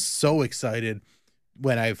I get so excited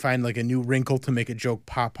when I find like a new wrinkle to make a joke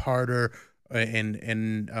pop harder,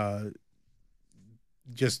 and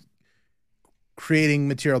just creating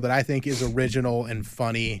material that I think is original and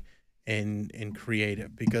funny and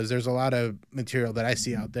creative, because there's a lot of material that I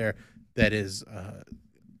see out there that is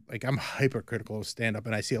like, I'm hypercritical of stand-up,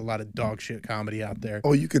 and I see a lot of dog shit comedy out there.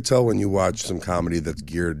 Oh, you could tell when you watch some comedy that's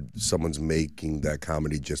geared, someone's making that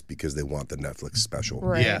comedy just because they want the Netflix special.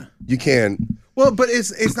 Right. Yeah. You can't. Well, but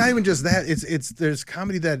it's not even just that. There's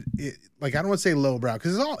comedy that like, I don't want to say lowbrow,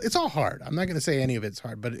 because it's all hard. I'm not going to say any of it's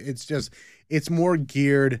hard, but it's more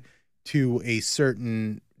geared to a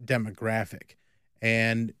certain demographic.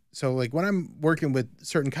 And so like when I'm working with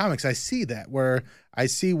certain comics, I see that, where I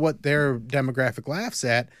see what their demographic laughs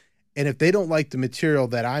at. And if they don't like the material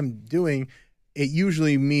that I'm doing, it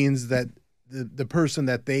usually means that the person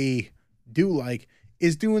that they do like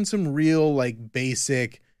is doing some real, like,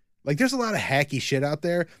 basic, like, there's a lot of hacky shit out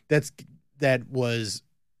there that was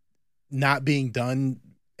not being done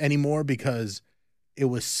anymore because it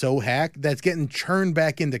was so hack, that's getting churned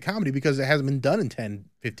back into comedy because it hasn't been done in 10,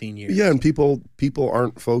 15 years. Yeah, and people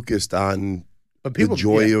aren't focused on the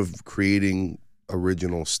joy of creating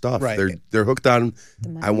original stuff. Right. They're hooked on,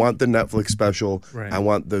 I want the Netflix special. Right. I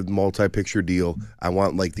want the multi-picture deal. I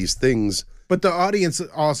want, like, these things. But the audience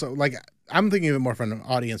also, like, I'm thinking of it more from an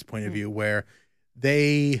audience point of view, where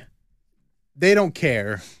they don't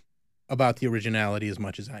care about the originality as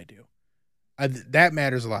much as I do. That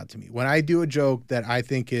matters a lot to me. When I do a joke that I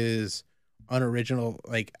think is unoriginal,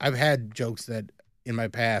 like, I've had jokes that in my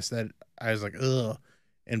past that I was like, ugh,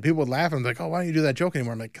 and people would laugh. And I'm like, oh, why don't you do that joke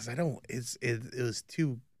anymore? I'm like, because it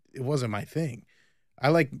wasn't my thing. I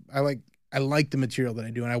like the material that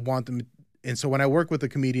I do, and I want them. And so when I work with a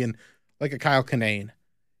comedian like a Kyle Kinane,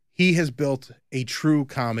 he has built a true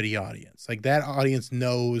comedy audience. Like, that audience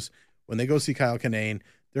knows when they go see Kyle Kinane,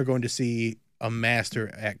 they're going to see a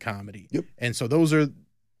master at comedy. Yep. And so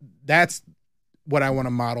that's what I want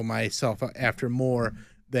to model myself after, more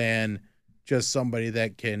than just somebody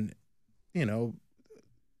that can, you know,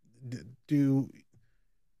 do,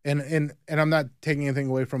 and I'm not taking anything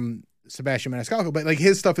away from Sebastian Maniscalco, but like,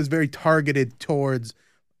 his stuff is very targeted towards,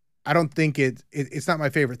 I don't think it's not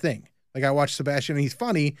my favorite thing. Like, I watch Sebastian and he's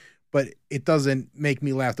funny, but it doesn't make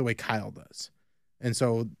me laugh the way Kyle does. And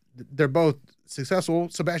so they're both successful.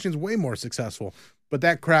 Sebastian's way more successful, but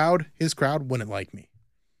his crowd wouldn't like me.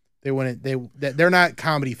 They're not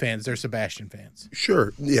comedy fans. They're Sebastian fans.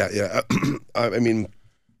 Sure. Yeah. I mean,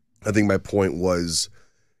 I think my point was,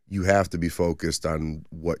 you have to be focused on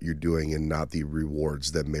what you're doing and not the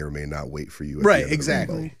rewards that may or may not wait for you. At the end of the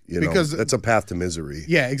Exactly. rainbow. You know, because that's a path to misery.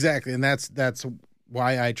 Yeah, exactly. And that's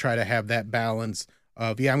why I try to have that balance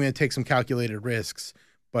of, I'm going to take some calculated risks,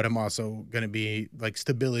 but I'm also going to be like,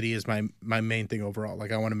 stability is my main thing overall.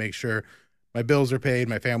 Like, I want to make sure my bills are paid,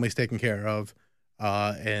 my family's taken care of,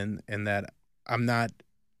 and that I'm not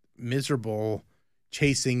miserable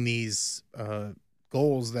chasing these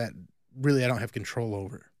goals that really I don't have control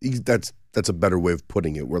over. That's a better way of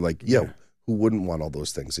putting it. We're like, who wouldn't want all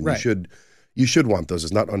those things? And right. you should want those.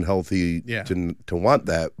 It's not unhealthy to want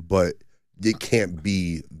that, but it can't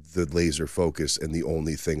be the laser focus and the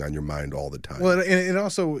only thing on your mind all the time. Well, and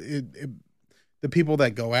also the people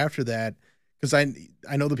that go after that, because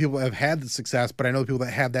I know the people that have had the success, but I know the people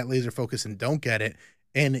that have that laser focus and don't get it,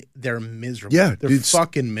 and they're miserable. Yeah, they're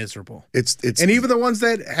fucking miserable. It's and even the ones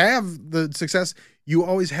that have the success, you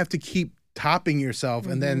always have to keep topping yourself,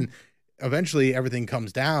 and then eventually everything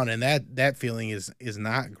comes down, and that feeling is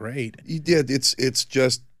not great. Yeah, it's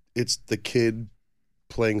the kid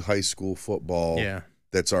playing high school football. Yeah.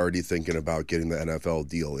 That's already thinking about getting the NFL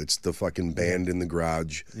deal. It's the fucking band in the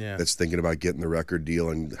garage that's thinking about getting the record deal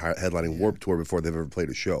and headlining Warped Tour before they've ever played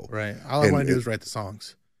a show. Right. All I want to do is write the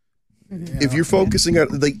songs. If you're focusing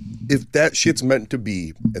on like if that shit's meant to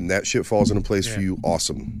be and that shit falls into place for you,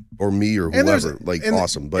 awesome. Or me or whoever, like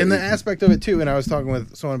awesome. But the aspect of it too, and I was talking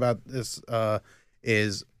with someone about this,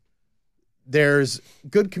 is there's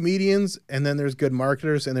good comedians and then there's good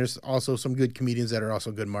marketers, and there's also some good comedians that are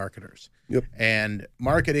also good marketers. Yep. And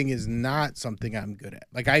marketing is not something I'm good at.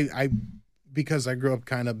 Like I because I grew up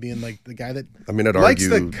kind of being like the guy that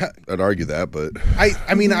I'd argue that, but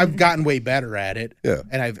I mean I've gotten way better at it. Yeah.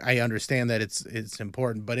 And I understand that it's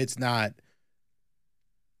important, but it's not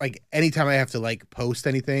like anytime I have to like post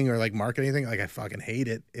anything or like market anything, like I fucking hate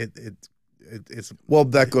it. It's well,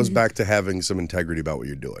 that goes back to having some integrity about what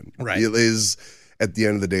you're doing. Right. It is at the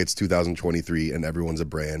end of the day, it's 2023 and everyone's a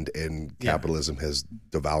brand and capitalism has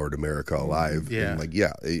devoured America alive. Yeah. And like,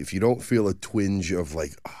 if you don't feel a twinge of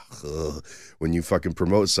like, when you fucking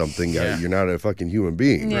promote something, you're not a fucking human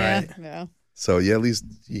being. Yeah. Right. Yeah. So at least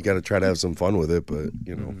you got to try to have some fun with it, but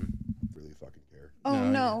really fucking care. Oh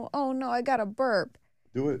no, I got a burp.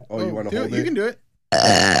 Do it. Oh, you want to hold it? You can do it.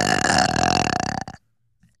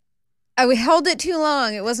 We held it too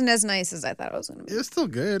long. It wasn't as nice as I thought it was going to be. It was still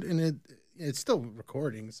good, and it's still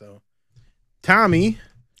recording. So, Tommy,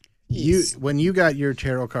 Yes. when you got your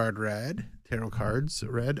tarot cards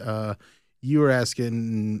read, you were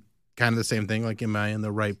asking kind of the same thing. Like, am I in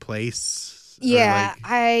the right place? Yeah, am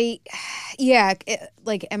I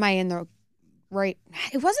in the right?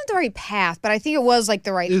 It wasn't the right path, but I think it was like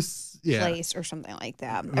the right place or something like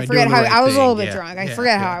that. Am I I forget doing how the right I was a little thing? bit Yeah, drunk. I yeah,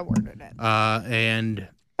 forget yeah. how I worded it.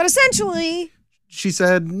 But essentially, she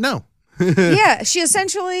said no. yeah, she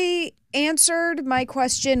essentially answered my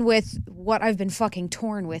question with what I've been fucking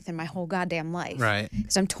torn with in my whole goddamn life. Right.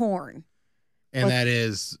 Because I'm torn. And that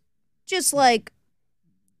is Just like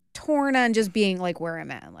torn on just being like where I'm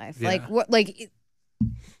at in life. Yeah. Like what, like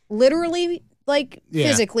literally, like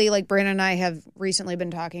physically, like Brandon and I have recently been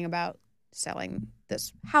talking about selling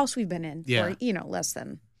this house we've been in for, less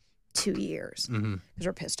than 2 years. Because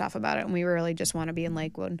we're pissed off about it and we really just want to be in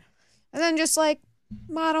Lakewood. And then just like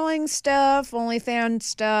modeling stuff, OnlyFans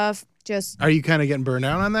stuff. Just Are you kind of getting burnt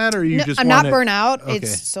out on that, or you just? I'm not burnt out. Okay.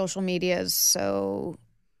 It's social media is so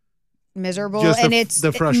miserable, Just and it's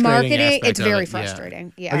the frustrating marketing. aspect It's of very it,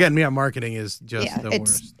 frustrating. Yeah. Again, marketing is just the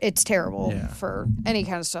worst. It's terrible Yeah. for any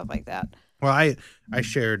kind of stuff like that. Well, I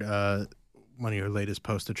shared one of your latest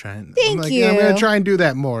posts to try and Thank you. I'm gonna try and do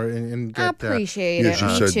that more and get. I appreciate Yeah, it. she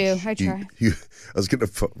Me said too. I try. I was going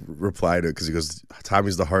to reply to it because he goes,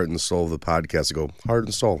 Tommy's the heart and the soul of the podcast. I go, heart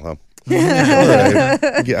and soul, huh? All right.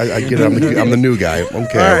 I get it. I'm the new guy. Okay. All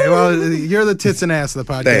right. Well, you're the tits and ass of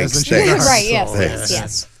the podcast. Thanks, And she's the thanks. heart Right. and soul.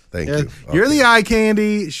 Yes. Thank Yeah. you. You're Okay. the eye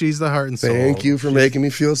candy. She's the heart and soul. Thank you for making me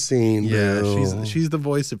feel seen. Yeah, Bill. she's the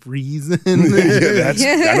voice of reason. I know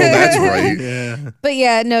that's right. Yeah. But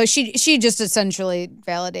yeah, no, she just essentially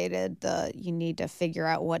validated you need to figure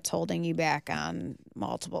out what's holding you back on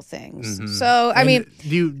multiple things. So I mean, do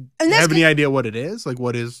you have any idea what it is? Like,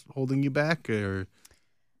 what is holding you back, or?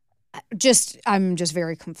 I'm just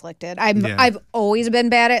very conflicted. I've always been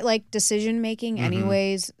bad at like decision making,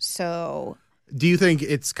 anyways. So. Do you think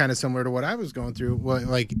it's kind of similar to what I was going through? Well,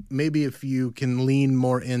 like maybe if you can lean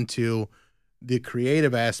more into the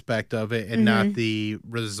creative aspect of it and not the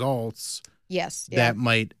results, Yes. that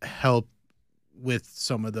might help with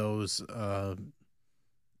some of those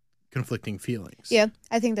conflicting feelings. Yeah,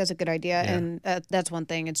 I think that's a good idea. Yeah. And that's one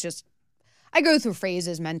thing. It's just, I go through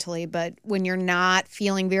phases mentally, but when you're not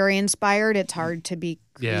feeling very inspired, it's hard to be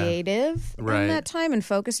creative in that time and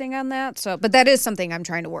focusing on that. So, but that is something I'm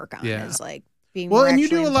trying to work on is like being more and you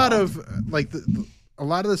do actually a lot involved. of like a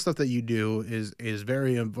lot of the stuff that you do is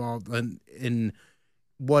very involved in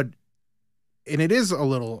what, and it is a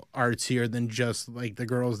little artsier than just like the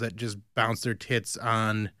girls that just bounce their tits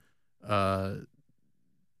on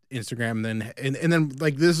Instagram, and then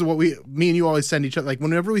like this is what me and you always send each other, like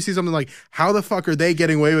whenever we see something like how the fuck are they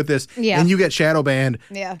getting away with this, and you get shadow banned,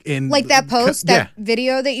 like that post, that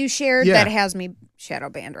video that you shared that has me shadow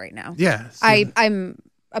banned right now. I'm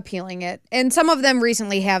appealing it, and some of them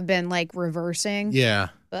recently have been like reversing,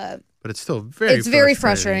 but it's still very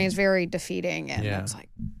frustrating. It's very defeating, and it's like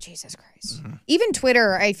Jesus Christ. Even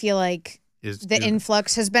Twitter, I feel like the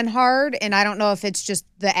influx has been hard, and I don't know if it's just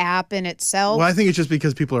the app in itself. Well, I think it's just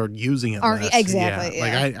because people are using it less. Exactly. Yeah.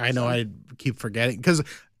 Like I know I keep forgetting because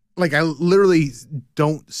like I literally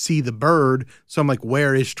don't see the bird, so I'm like,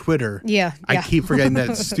 where is Twitter? I keep forgetting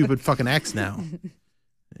that stupid fucking X now.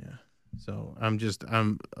 So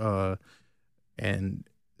and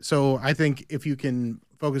so I think if you can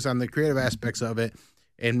focus on the creative aspects of it,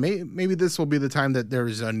 and maybe this will be the time that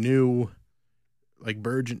there's a new, like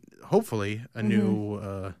hopefully a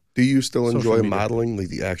new Do you still social enjoy media. modeling, like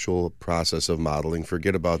the actual process of modeling?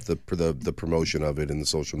 Forget about the promotion of it in the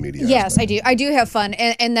social media. Yes, aspect. I do. I do have fun,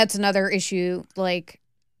 and that's another issue. Like,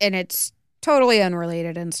 and it's totally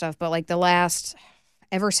unrelated and stuff. But like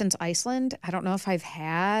ever since Iceland, I don't know if I've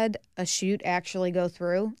had a shoot actually go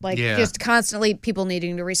through. Like, just constantly people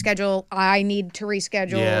needing to reschedule. I need to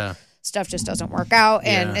reschedule. Yeah. Stuff just doesn't work out,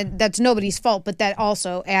 and that's nobody's fault. But that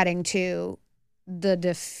also adding to the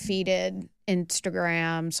defeated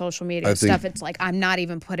Instagram, social media stuff. It's like I'm not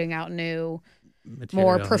even putting out new,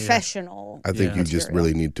 more professional. I think you just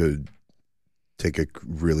really need to take a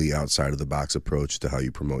really outside of the box approach to how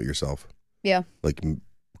you promote yourself. Yeah, like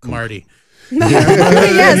Marty.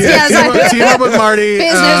 yes. Team up with Marty.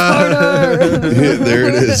 Business partner. There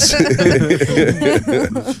it is.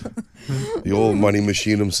 The old money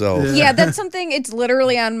machine himself. Yeah, that's something. It's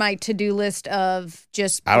literally on my to-do list of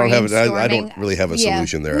just. I don't really have a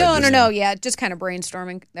solution there. No. Yeah, just kind of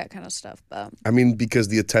brainstorming that kind of stuff. But I mean,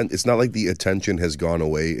 because it's not like the attention has gone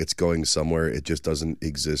away. It's going somewhere. It just doesn't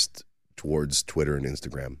exist towards Twitter and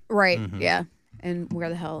Instagram. Right. Mm-hmm. Yeah. And where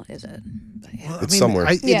the hell is it? Well, it's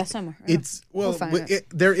somewhere. Somewhere. It's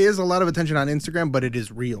there is a lot of attention on Instagram, but it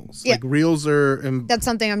is reels. Yeah. Like reels are. That's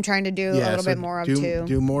something I'm trying to do a little bit more of too.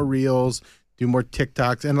 Do more reels. Do more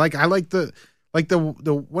TikToks, and like I like the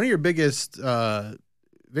one of your biggest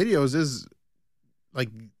videos is like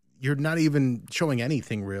you're not even showing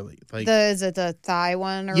anything really. Like is it the thigh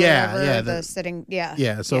one or whatever? The sitting.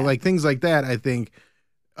 Yeah. So like things like that, I think.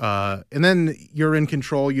 And then you're in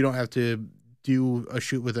control. You don't have to do a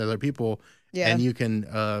shoot with other people. Yeah. And you can,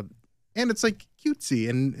 and it's like cutesy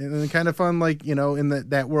and kind of fun, like, you know, in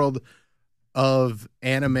that world of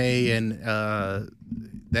anime and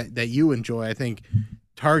that you enjoy. I think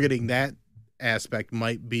targeting that aspect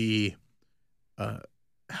might be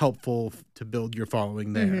helpful to build your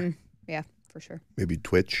following there. Mm-hmm. Yeah, for sure. Maybe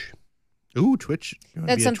Twitch. Ooh, Twitch.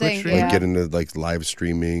 That's something. Like get into like live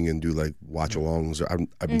streaming and do like watch alongs.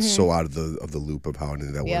 I'm so out of the loop of how any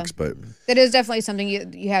of that works, but it is definitely something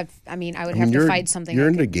you have. I mean, I would have to find something. You're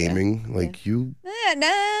into gaming, like you.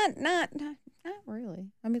 Not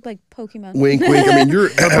really. I mean, like Pokemon. Wink, wink. I mean, you're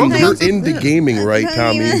into gaming, right,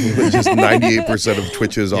 Tommy? Just 98% of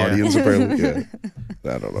Twitch's audience apparently. Yeah.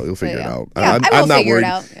 I don't know. You'll figure it out. Yeah, I'm not worried.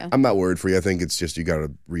 I'm not worried for you. I think it's just you got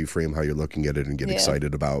to reframe how you're looking at it and get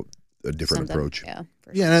excited about a different approach. Yeah,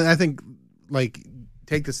 for sure. Yeah, and I think like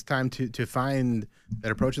take this time to find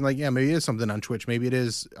that approach and like maybe it is something on Twitch. Maybe it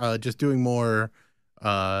is just doing more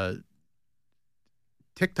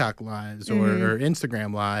TikTok lives or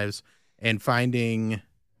Instagram lives and finding,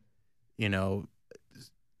 you know,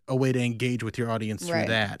 a way to engage with your audience through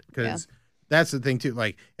that. Because that's the thing too.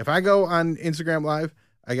 Like if I go on Instagram Live,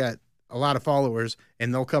 I got a lot of followers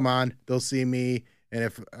and they'll come on, they'll see me, and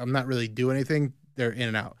if I'm not really doing anything, they're in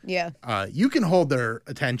and out. Yeah. You can hold their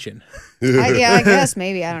attention. I guess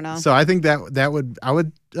maybe. I don't know. So I think I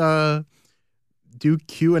would do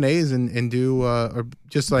Q&As and do or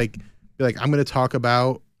just like be like, I'm going to talk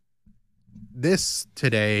about this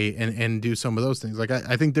today and do some of those things. Like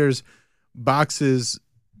I think there's boxes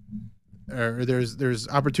or there's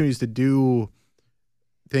opportunities to do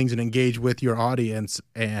things and engage with your audience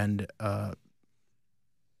and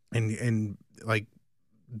like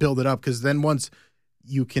build it up, because then once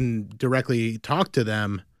you can directly talk to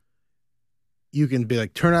them, you can be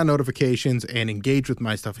like, turn on notifications and engage with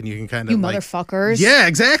my stuff, and you can kind of motherfuckers. Yeah,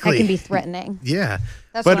 exactly. That can be threatening. Yeah,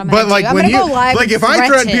 that's but what I'm gonna like do. when you live like if I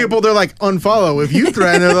threaten people, they're like unfollow. If you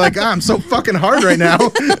threaten, they're like, I'm so fucking hard right now.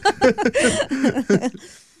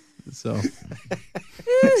 So.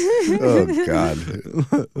 Oh God,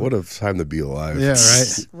 what a time to be alive. Yeah,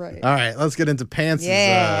 right. Right. All right, let's get into pants.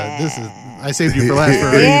 Yeah. This is I saved you for last for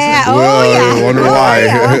a reason. Yeah. I wonder why.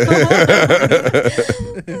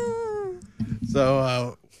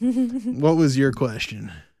 So, what was your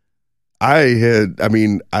question? I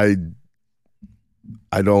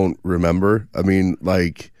don't remember. I mean,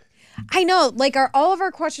 like, I know, like all of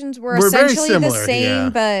our questions were very essentially similar, the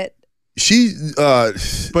same, but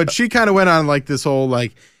but she kind of went on like this whole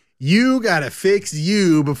like, you gotta fix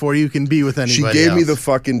you before you can be with anybody. She gave me else. the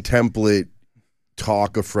fucking template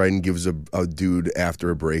talk a friend gives a dude after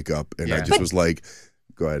a breakup, and I just was like,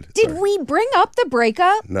 go ahead. Did we bring up the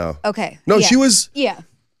breakup? No. Okay. No, yeah. she was. Yeah.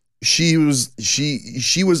 She was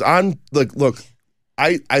on, like, look,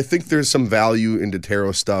 I think there's some value into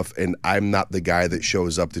tarot stuff, and I'm not the guy that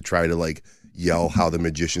shows up to try to like yell how the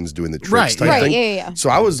magician's doing the tricks type thing. Yeah. So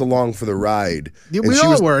I was along for the ride. Yeah, we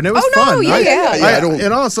all were, and it was fun. Yeah.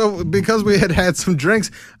 And also because we had some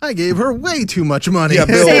drinks, I gave her way too much money. Yeah,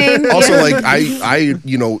 Bill. Same. Also, like I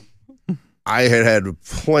I had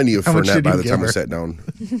plenty of How much Fernet did by you the give time her? I sat down.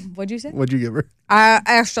 What'd you say? What'd you give her?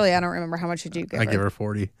 Actually, I don't remember. How much did you give her? I give her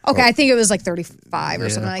 40. Okay, I think it was like 35 or Yeah.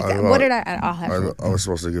 something like that. What did I'll have to. I was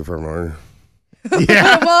supposed to give her money.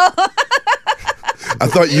 Yeah. Well, I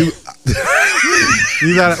thought you.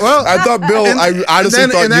 You got it. Well, I thought Bill. I honestly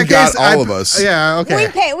thought you got all of us. Yeah.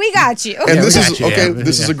 Okay. we got you. And this we is got you, okay. yeah.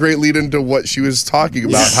 This is a great lead into what she was talking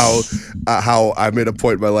about. How I'm at a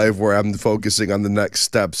point in my life where I'm focusing on the next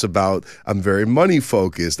steps. About I'm very money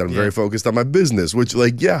focused. I'm very focused on my business. Which,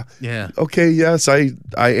 Yeah. okay, yes, I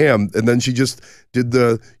am. And then she just did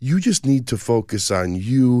you just need to focus on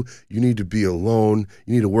you. You need to be alone.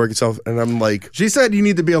 You need to work yourself. And I'm like, She said you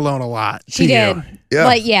need to be alone a lot. She did. Yeah.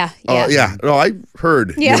 Like, yeah. yeah. No, I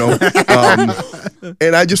heard. Yeah. You know,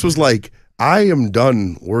 and I just was like, I am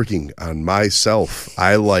done working on myself.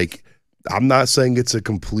 I'm not saying it's a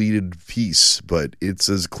completed piece, but it's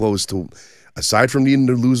as close to. Aside from needing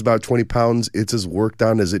to lose about 20 pounds, it's as worked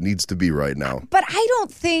on as it needs to be right now. But I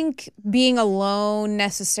don't think being alone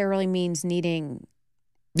necessarily means needing.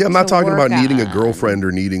 Yeah, I'm not to talking about work needing a on. girlfriend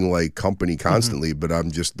or needing like company constantly, but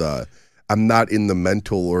I'm just I'm not in the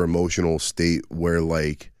mental or emotional state where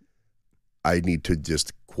like I need to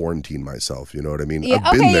just quarantine myself. You know what I mean? Yeah,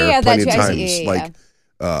 I've been okay, there yeah, plenty of that's- I times. see, Like,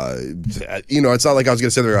 you know, it's not like I was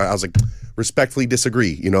gonna sit there. I was like, respectfully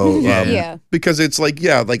disagree. You know, Yeah. because it's like,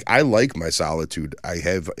 yeah, like I like my solitude. I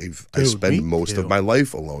me spend most too. of my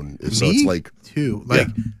life alone. So Me it's like, too. Like,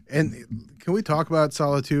 and can we talk about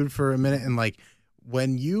solitude for a minute? And like,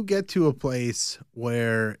 when you get to a place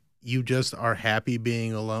where you just are happy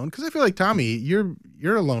being alone, because I feel like Tommy, you're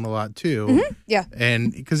alone a lot too. Yeah.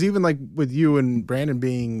 And because even like with you and Brandon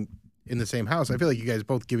being in the same house, I feel like you guys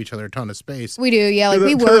both give each other a ton of space. We do. Yeah. Like,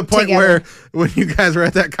 we to work the point together. where when you guys were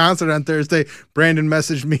at that concert on Thursday, Brandon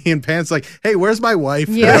messaged me and Pants like, "Hey, where's my wife?"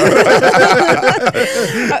 Yeah.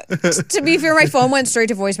 To be fair, my phone went straight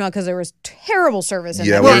to voicemail because there was terrible service in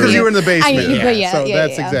Yeah, there. Well, we because were- you were in the basement. So yeah,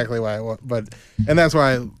 that's yeah. exactly why. And that's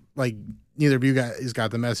why, like, neither of you guys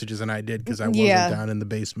got the messages, and I did because I wasn't Yeah. down in the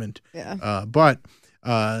basement. Yeah. But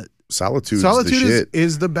solitude solitude the shit.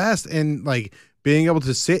 is the best, and like being able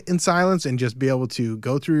to sit in silence and just be able to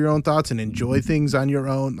go through your own thoughts and enjoy things on your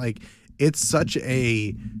own. Like, it's such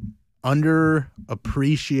a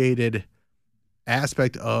underappreciated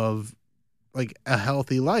aspect of like a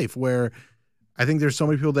healthy life, where I think there's so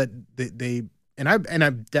many people that they and I've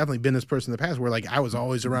definitely been this person in the past where like I was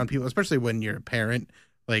always around people, especially when you're a parent.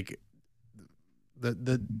 Like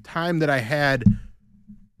the time that I had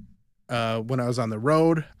when I was on the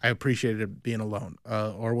road, I appreciated being alone.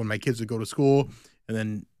 Or when my kids would go to school and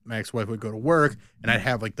then my ex-wife would go to work and I'd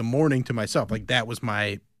have like the morning to myself. Like that was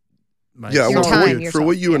my Yeah, Your well, time, for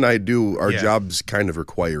what you yourself, and I do, our Yeah. jobs kind of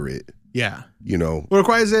require it. yeah. You know, Well, it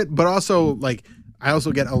requires it, but also like I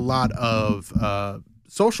also get a lot of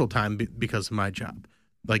social time because of my job,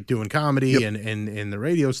 like doing comedy and the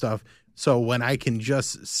radio stuff. So when I can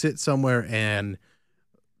just sit somewhere and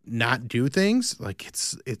not do things, like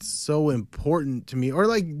it's so important to me, or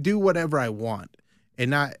like do whatever I want,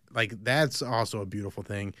 and not like that's also a beautiful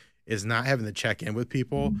thing is not having to check in with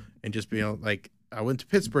people and just being like, I went to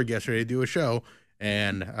Pittsburgh yesterday to do a show.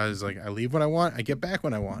 And I was like, I leave when I want. I get back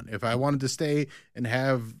when I want. If I wanted to stay and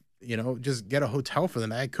have, just get a hotel for the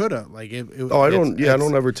night, I could have. Like, I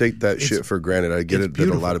don't ever take that it's- shit for granted. I get it's it that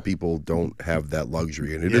a lot beautiful. of people don't have that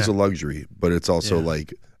luxury, and it is a luxury, but it's also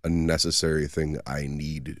like a necessary thing I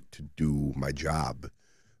need to do my job.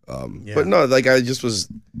 But no, like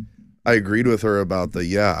I agreed with her about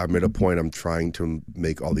I'm at a point I'm trying to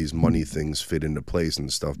make all these money things fit into place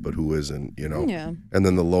and stuff, but who isn't, Yeah. And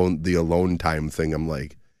then the alone time thing, I'm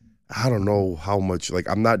like, I don't know how much, like,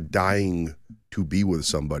 I'm not dying to be with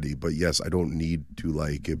somebody, but yes, I don't need to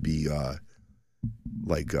be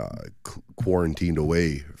quarantined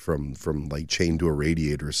away from like chained to a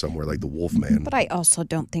radiator somewhere like the Wolfman. But I also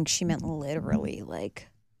don't think she meant literally like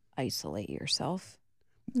isolate yourself.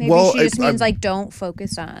 Maybe Well, she just I- means like don't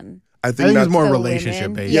focus on. I I think think not, it's more the relationship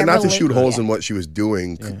women. based. yeah, not to rela- shoot holes yeah. in what she was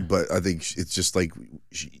doing, Yeah. but I think it's just like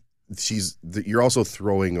you're also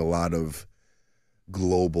throwing a lot of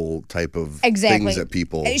global type of Exactly. things at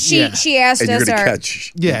people. She asked And you're us going to our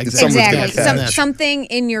catch. Yeah, it's exactly. someone's exactly gonna catch. something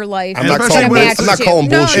in your life. I'm not is calling gonna bull- match I'm what not you- calling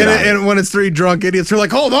bullshit And, on it. and when it's three drunk idiots, they're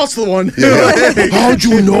like, "Oh, that's the one." Yeah. How'd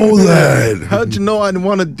you know that? How'd you know I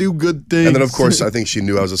want to do good things? And then, of course, I think she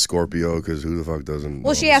knew I was a Scorpio because who the fuck doesn't?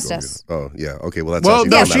 Well, know she I'm a asked Scorpio? us. Oh, yeah. Okay, well, that's Well, how she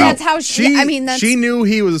no, found she- that out. that's how she. I mean, that's she knew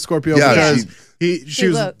he was a Scorpio Yeah, because she- she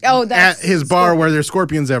was looked. Oh, at that's his bar Scorpio. where there's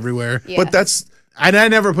scorpions everywhere. Yeah. But that's And I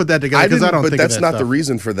never put that together because I don't but think that's of not that the stuff.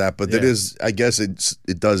 reason for that. But that Yeah. is, I guess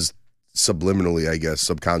it does subliminally, I guess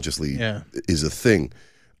subconsciously Yeah. is a thing.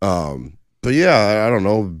 But yeah, I don't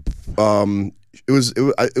know. It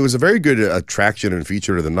was a very good attraction and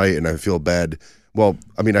feature of the night, and I feel bad. Well,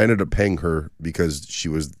 I mean, I ended up paying her because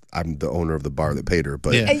I'm the owner of the bar that paid her.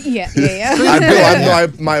 But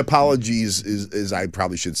my apologies is I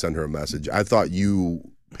probably should send her a message. I thought you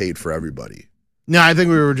paid for everybody. No, I think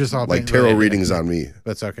we were just all like tarot readings on me.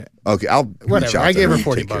 That's okay. Okay, I'll whatever. I gave her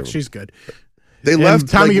 $40. She's good. They left.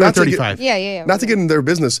 Tommy gave her 35. Yeah. Not to get into their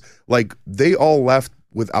business, like they all left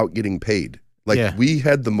without getting paid. Like we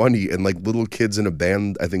had the money, and like little kids in a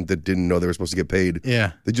band, I think that didn't know they were supposed to get paid.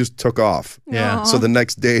 Yeah, they just took off. Yeah. So the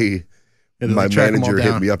next day, my manager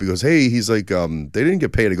hit me up. He goes, "Hey," he's like, "They didn't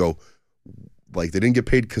get paid." I go, "Like they didn't get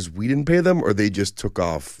paid because we didn't pay them, or they just took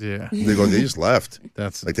off?" Yeah. And they go, "They just left."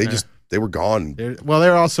 That's like they were gone.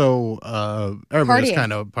 They're also everybody was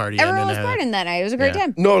kind of partying. Everyone was partying that night. It was a great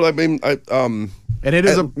time. No, I mean, and it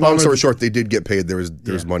is a long story short, they did get paid. There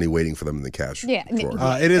was money waiting for them in the cash. Yeah.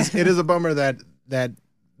 It is a bummer that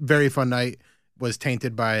very fun night was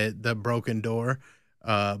tainted by the broken door.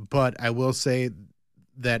 But I will say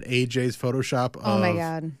that AJ's Photoshop of oh my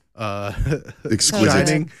god,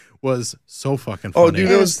 exquisite was so fucking funny. Oh,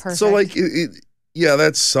 dude, it was so like yeah,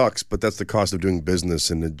 that sucks, but that's the cost of doing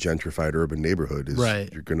business in a gentrified urban neighborhood. Is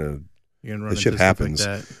right. You're gonna run the shit happens.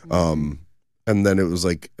 Like that. And then it was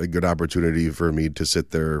like a good opportunity for me to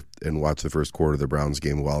sit there and watch the first quarter of the Browns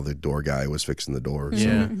game while the door guy was fixing the door. So.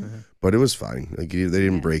 Yeah. But it was fine. Like they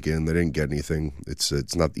didn't break in, they didn't get anything.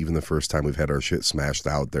 It's not even the first time we've had our shit smashed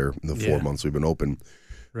out there in the 4 months we've been open.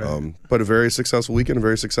 Right. But a very successful weekend, a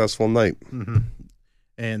very successful night. Mm-hmm.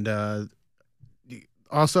 And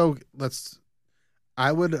also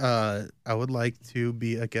I would like to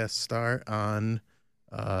be a guest star on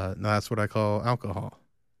no, that's what I call alcohol.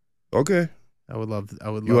 Okay. I would love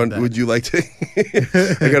that. Would you like to?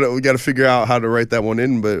 We got to figure out how to write that one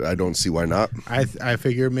in, but I don't see why not. I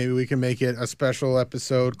figure maybe we can make it a special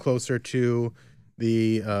episode closer to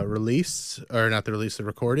the release, or not the release, the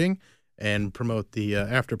recording, and promote the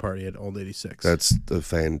after party at Old 86. That's a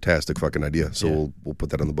fantastic fucking idea. So we'll put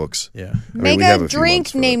that on the books. Yeah. Make a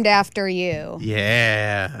drink named after you.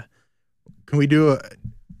 Yeah. Can we do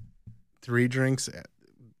 3 drinks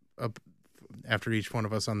after each one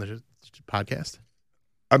of us on the podcast?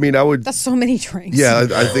 I mean, I would. That's so many drinks. Yeah,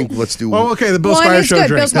 I think let's do. Well, okay, the Bill Squire show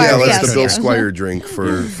drink. Let's the Bill Squire drink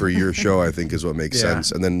for your show. I think is what makes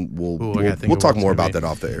sense, and then we'll talk more about that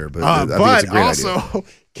off the air. But I think it's a great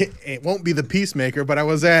idea. It won't be the Peacemaker, but I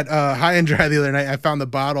was at High and Dry the other night. I found the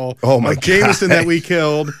bottle of Jameson that we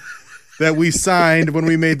killed, that we signed when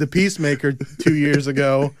we made the Peacemaker 2 years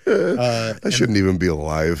ago. I shouldn't even be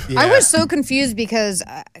alive. Yeah. I was so confused because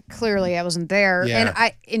clearly I wasn't there. Yeah.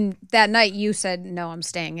 And in that night you said, no, I'm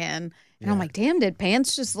staying in. And I'm like, damn, did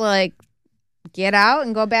Pants just like get out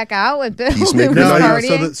and go back out with Bill? Peacemaker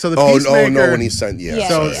so the Peacemaker. No, when he sent,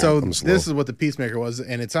 So this is what the Peacemaker was,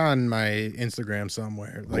 and it's on my Instagram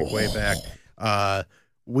somewhere, like way back.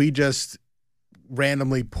 We just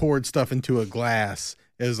randomly poured stuff into a glass.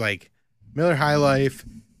 It was like Miller High Life,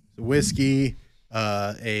 whiskey,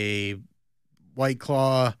 a White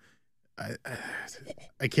Claw.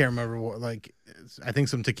 I can't remember what. Like, I think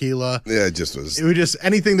some tequila. Yeah, it just was. It was just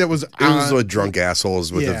anything that was. It was what drunk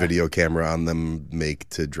assholes with a video camera on them make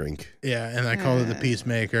to drink. Yeah, and I called it the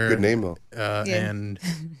Peacemaker. Good name though. And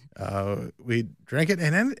we drank it,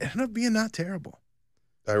 and it ended up being not terrible.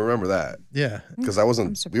 I remember that. Yeah, because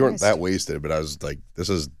we weren't that wasted, but I was like,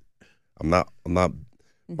 I'm not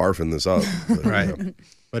barfing this up. But, right.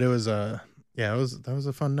 But it was that was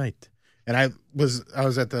a fun night. And I was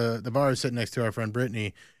at the bar sitting next to our friend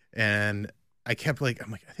Brittany, and I kept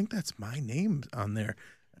I'm like, I think that's my name on there.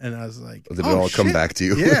 And I was like, did it all come back to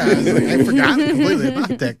you? Yeah. I was like, I forgot completely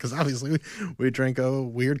about that, because obviously we drank a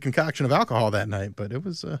weird concoction of alcohol that night, but it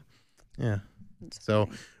was yeah. So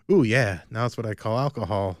now that's what I call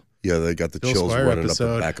alcohol. Yeah, they got the Bill chills Squire running episode.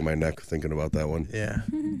 up the back of my neck thinking about that one. Yeah.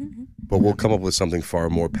 But we'll come up with something far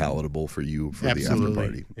more palatable for you for the after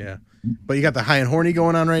party. Yeah. But you got the High and Horny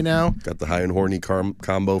going on right now. Got the High and Horny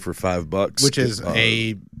combo for $5, which is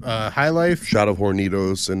a High Life shot of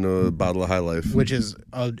Hornitos and a bottle of High Life, which is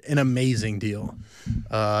an amazing deal.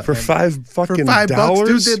 For $5 fucking $5,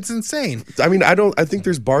 dude, it's insane. I mean, I think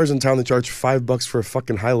there's bars in town that charge $5 for a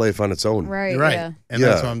fucking High Life on its own. Right. You're right. Yeah. And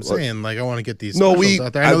that's what I'm saying. Like, I want to get these specials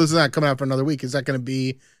out there. I know this is not coming out for another week. Is that going to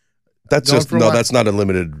be? That's not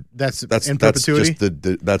unlimited. That's in perpetuity.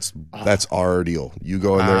 Just that's our deal. You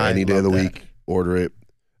go in there any day of the week, order it.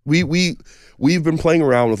 We've been playing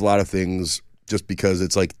around with a lot of things just because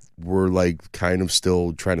it's like we're like kind of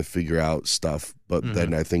still trying to figure out stuff. But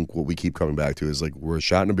then I think what we keep coming back to is like, we're a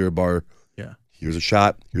shot in a beer bar. Yeah. Here's a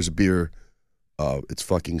shot. Here's a beer. It's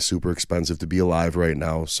fucking super expensive to be alive right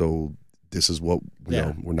now. So this is what you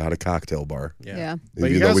know. We're not a cocktail bar. Yeah.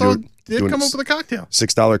 But you guys all did come up with a cocktail.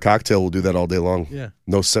 $6 cocktail. We'll do that all day long. Yeah.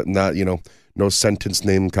 No sentence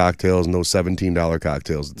name cocktails. No $17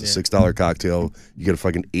 cocktails. It's a $6 cocktail. You get a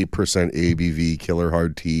fucking 8% ABV killer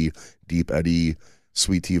hard tea, deep Eddy,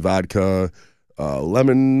 sweet tea vodka,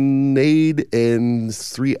 lemonade, and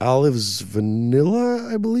 3 olives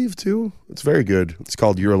vanilla, I believe, too. It's very good. It's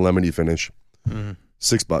called Your Lemony Finish.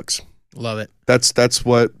 $6. Love it. That's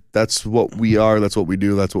what we are. That's what we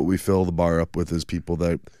do. That's what we fill the bar up with, is people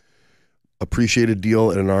that appreciate a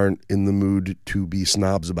deal and aren't in the mood to be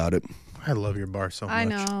snobs about it. I love your bar so much. I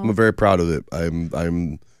know. I'm very proud of it.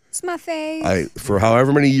 It's my face. For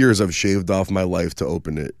however many years I've shaved off my life to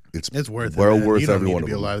open it. It's worth well it. worth you don't every need one to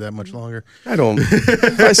be of them. alive that much longer. I don't.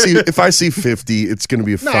 If I see 50, it's gonna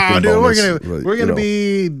be a fucking dude, bonus. we're gonna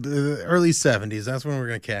be early 70s. That's when we're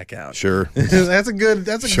gonna cack out. Sure. That's a good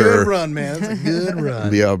run, man. That's a good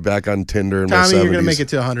run. Yeah, back on Tinder in my Tommy, 70s. you're gonna make it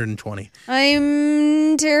to 120.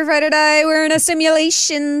 I'm terrified to die. We're in a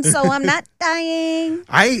simulation, so I'm not dying.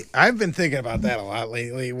 I've been thinking about that a lot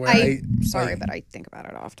lately. but I think about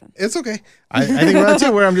it often. It's okay. I think about it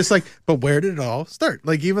too, where I'm just like, but where did it all start?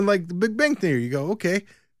 Like, even like the Big Bang Theory, you go, okay,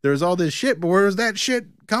 there's all this shit, but where does that shit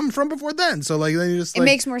come from before then? So like, then you just It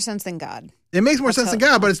makes more sense than God. It makes more sense than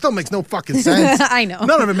God, but it still makes no fucking sense. I know.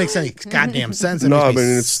 None of it makes any goddamn sense. No, I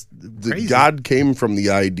mean, crazy. God came from the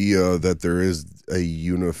idea that there is a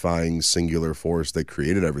unifying singular force that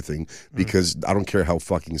created everything, because I don't care how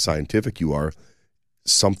fucking scientific you are,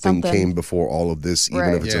 something came before all of this,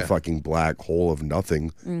 even if it's a fucking black hole of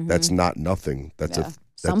nothing. That's not nothing. That's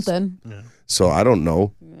something. So I don't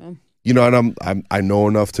know. You know, and I know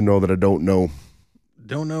enough to know that I don't know.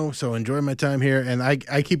 Don't know, so enjoy my time here. And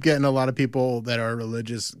I keep getting a lot of people that are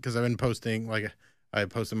religious, because I've been posting, like, I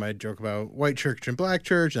posted my joke about white church and black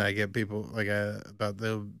church, and I get people like about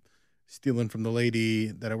the stealing from the lady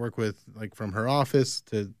that I work with, like from her office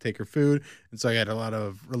to take her food. And so I got a lot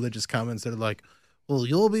of religious comments that are like, well,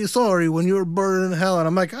 you'll be sorry when you're burning in hell. And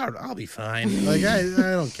I'm like, I'll be fine. Like, I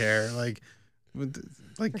don't care. Like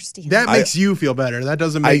that makes you feel better. That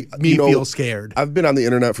doesn't make me feel scared. I've been on the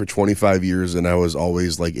internet for 25 years, and I was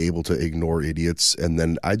always like able to ignore idiots. And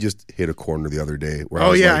then I just hit a corner the other day where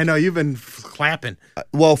I know you've been clapping.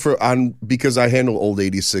 Well, because I handle Old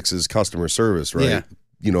 86's customer service, right? Yeah.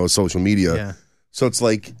 You know, social media. Yeah. So it's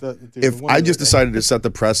like, if I just decided to set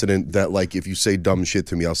the precedent that, like, if you say dumb shit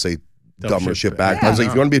to me, I'll say dumber shit back. Yeah. I was like,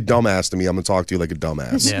 if you want to be a dumbass to me, I'm gonna talk to you like a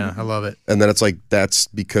dumbass. Yeah, I love it. And then it's like, that's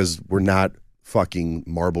because we're not fucking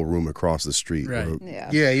Marble Room across the street. Right.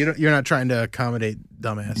 Yeah. You're not trying to accommodate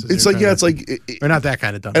dumbasses. It's like, we're not that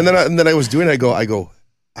kind of dumbass. And then I was doing it, I go,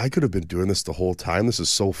 I could have been doing this the whole time. This is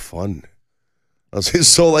so fun. I was like,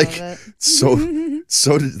 so like, so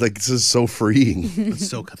like, this is so freeing. It's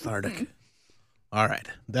so cathartic. All right.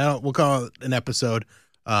 We'll call it an episode.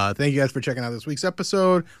 Thank you guys for checking out this week's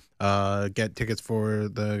episode. Get tickets for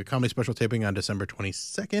the comedy special taping on December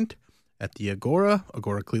 22nd at the Agora,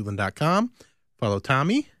 agoracleveland.com. Follow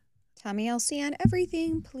Tommy. Tommy LC on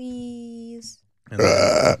everything, please. And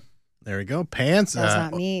there we go. Pants. That was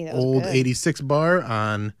not me. That was Old good. 86 bar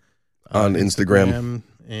on Instagram.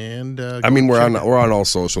 And I mean, we're on all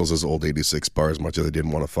socials as Old 86 Bar, as much as I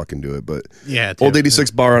didn't want to fucking do it, but yeah, Old 86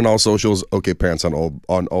 Bar on all socials. Okay, Pants on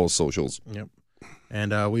all socials. Yep.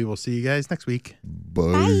 And we will see you guys next week.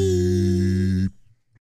 Bye. Bye.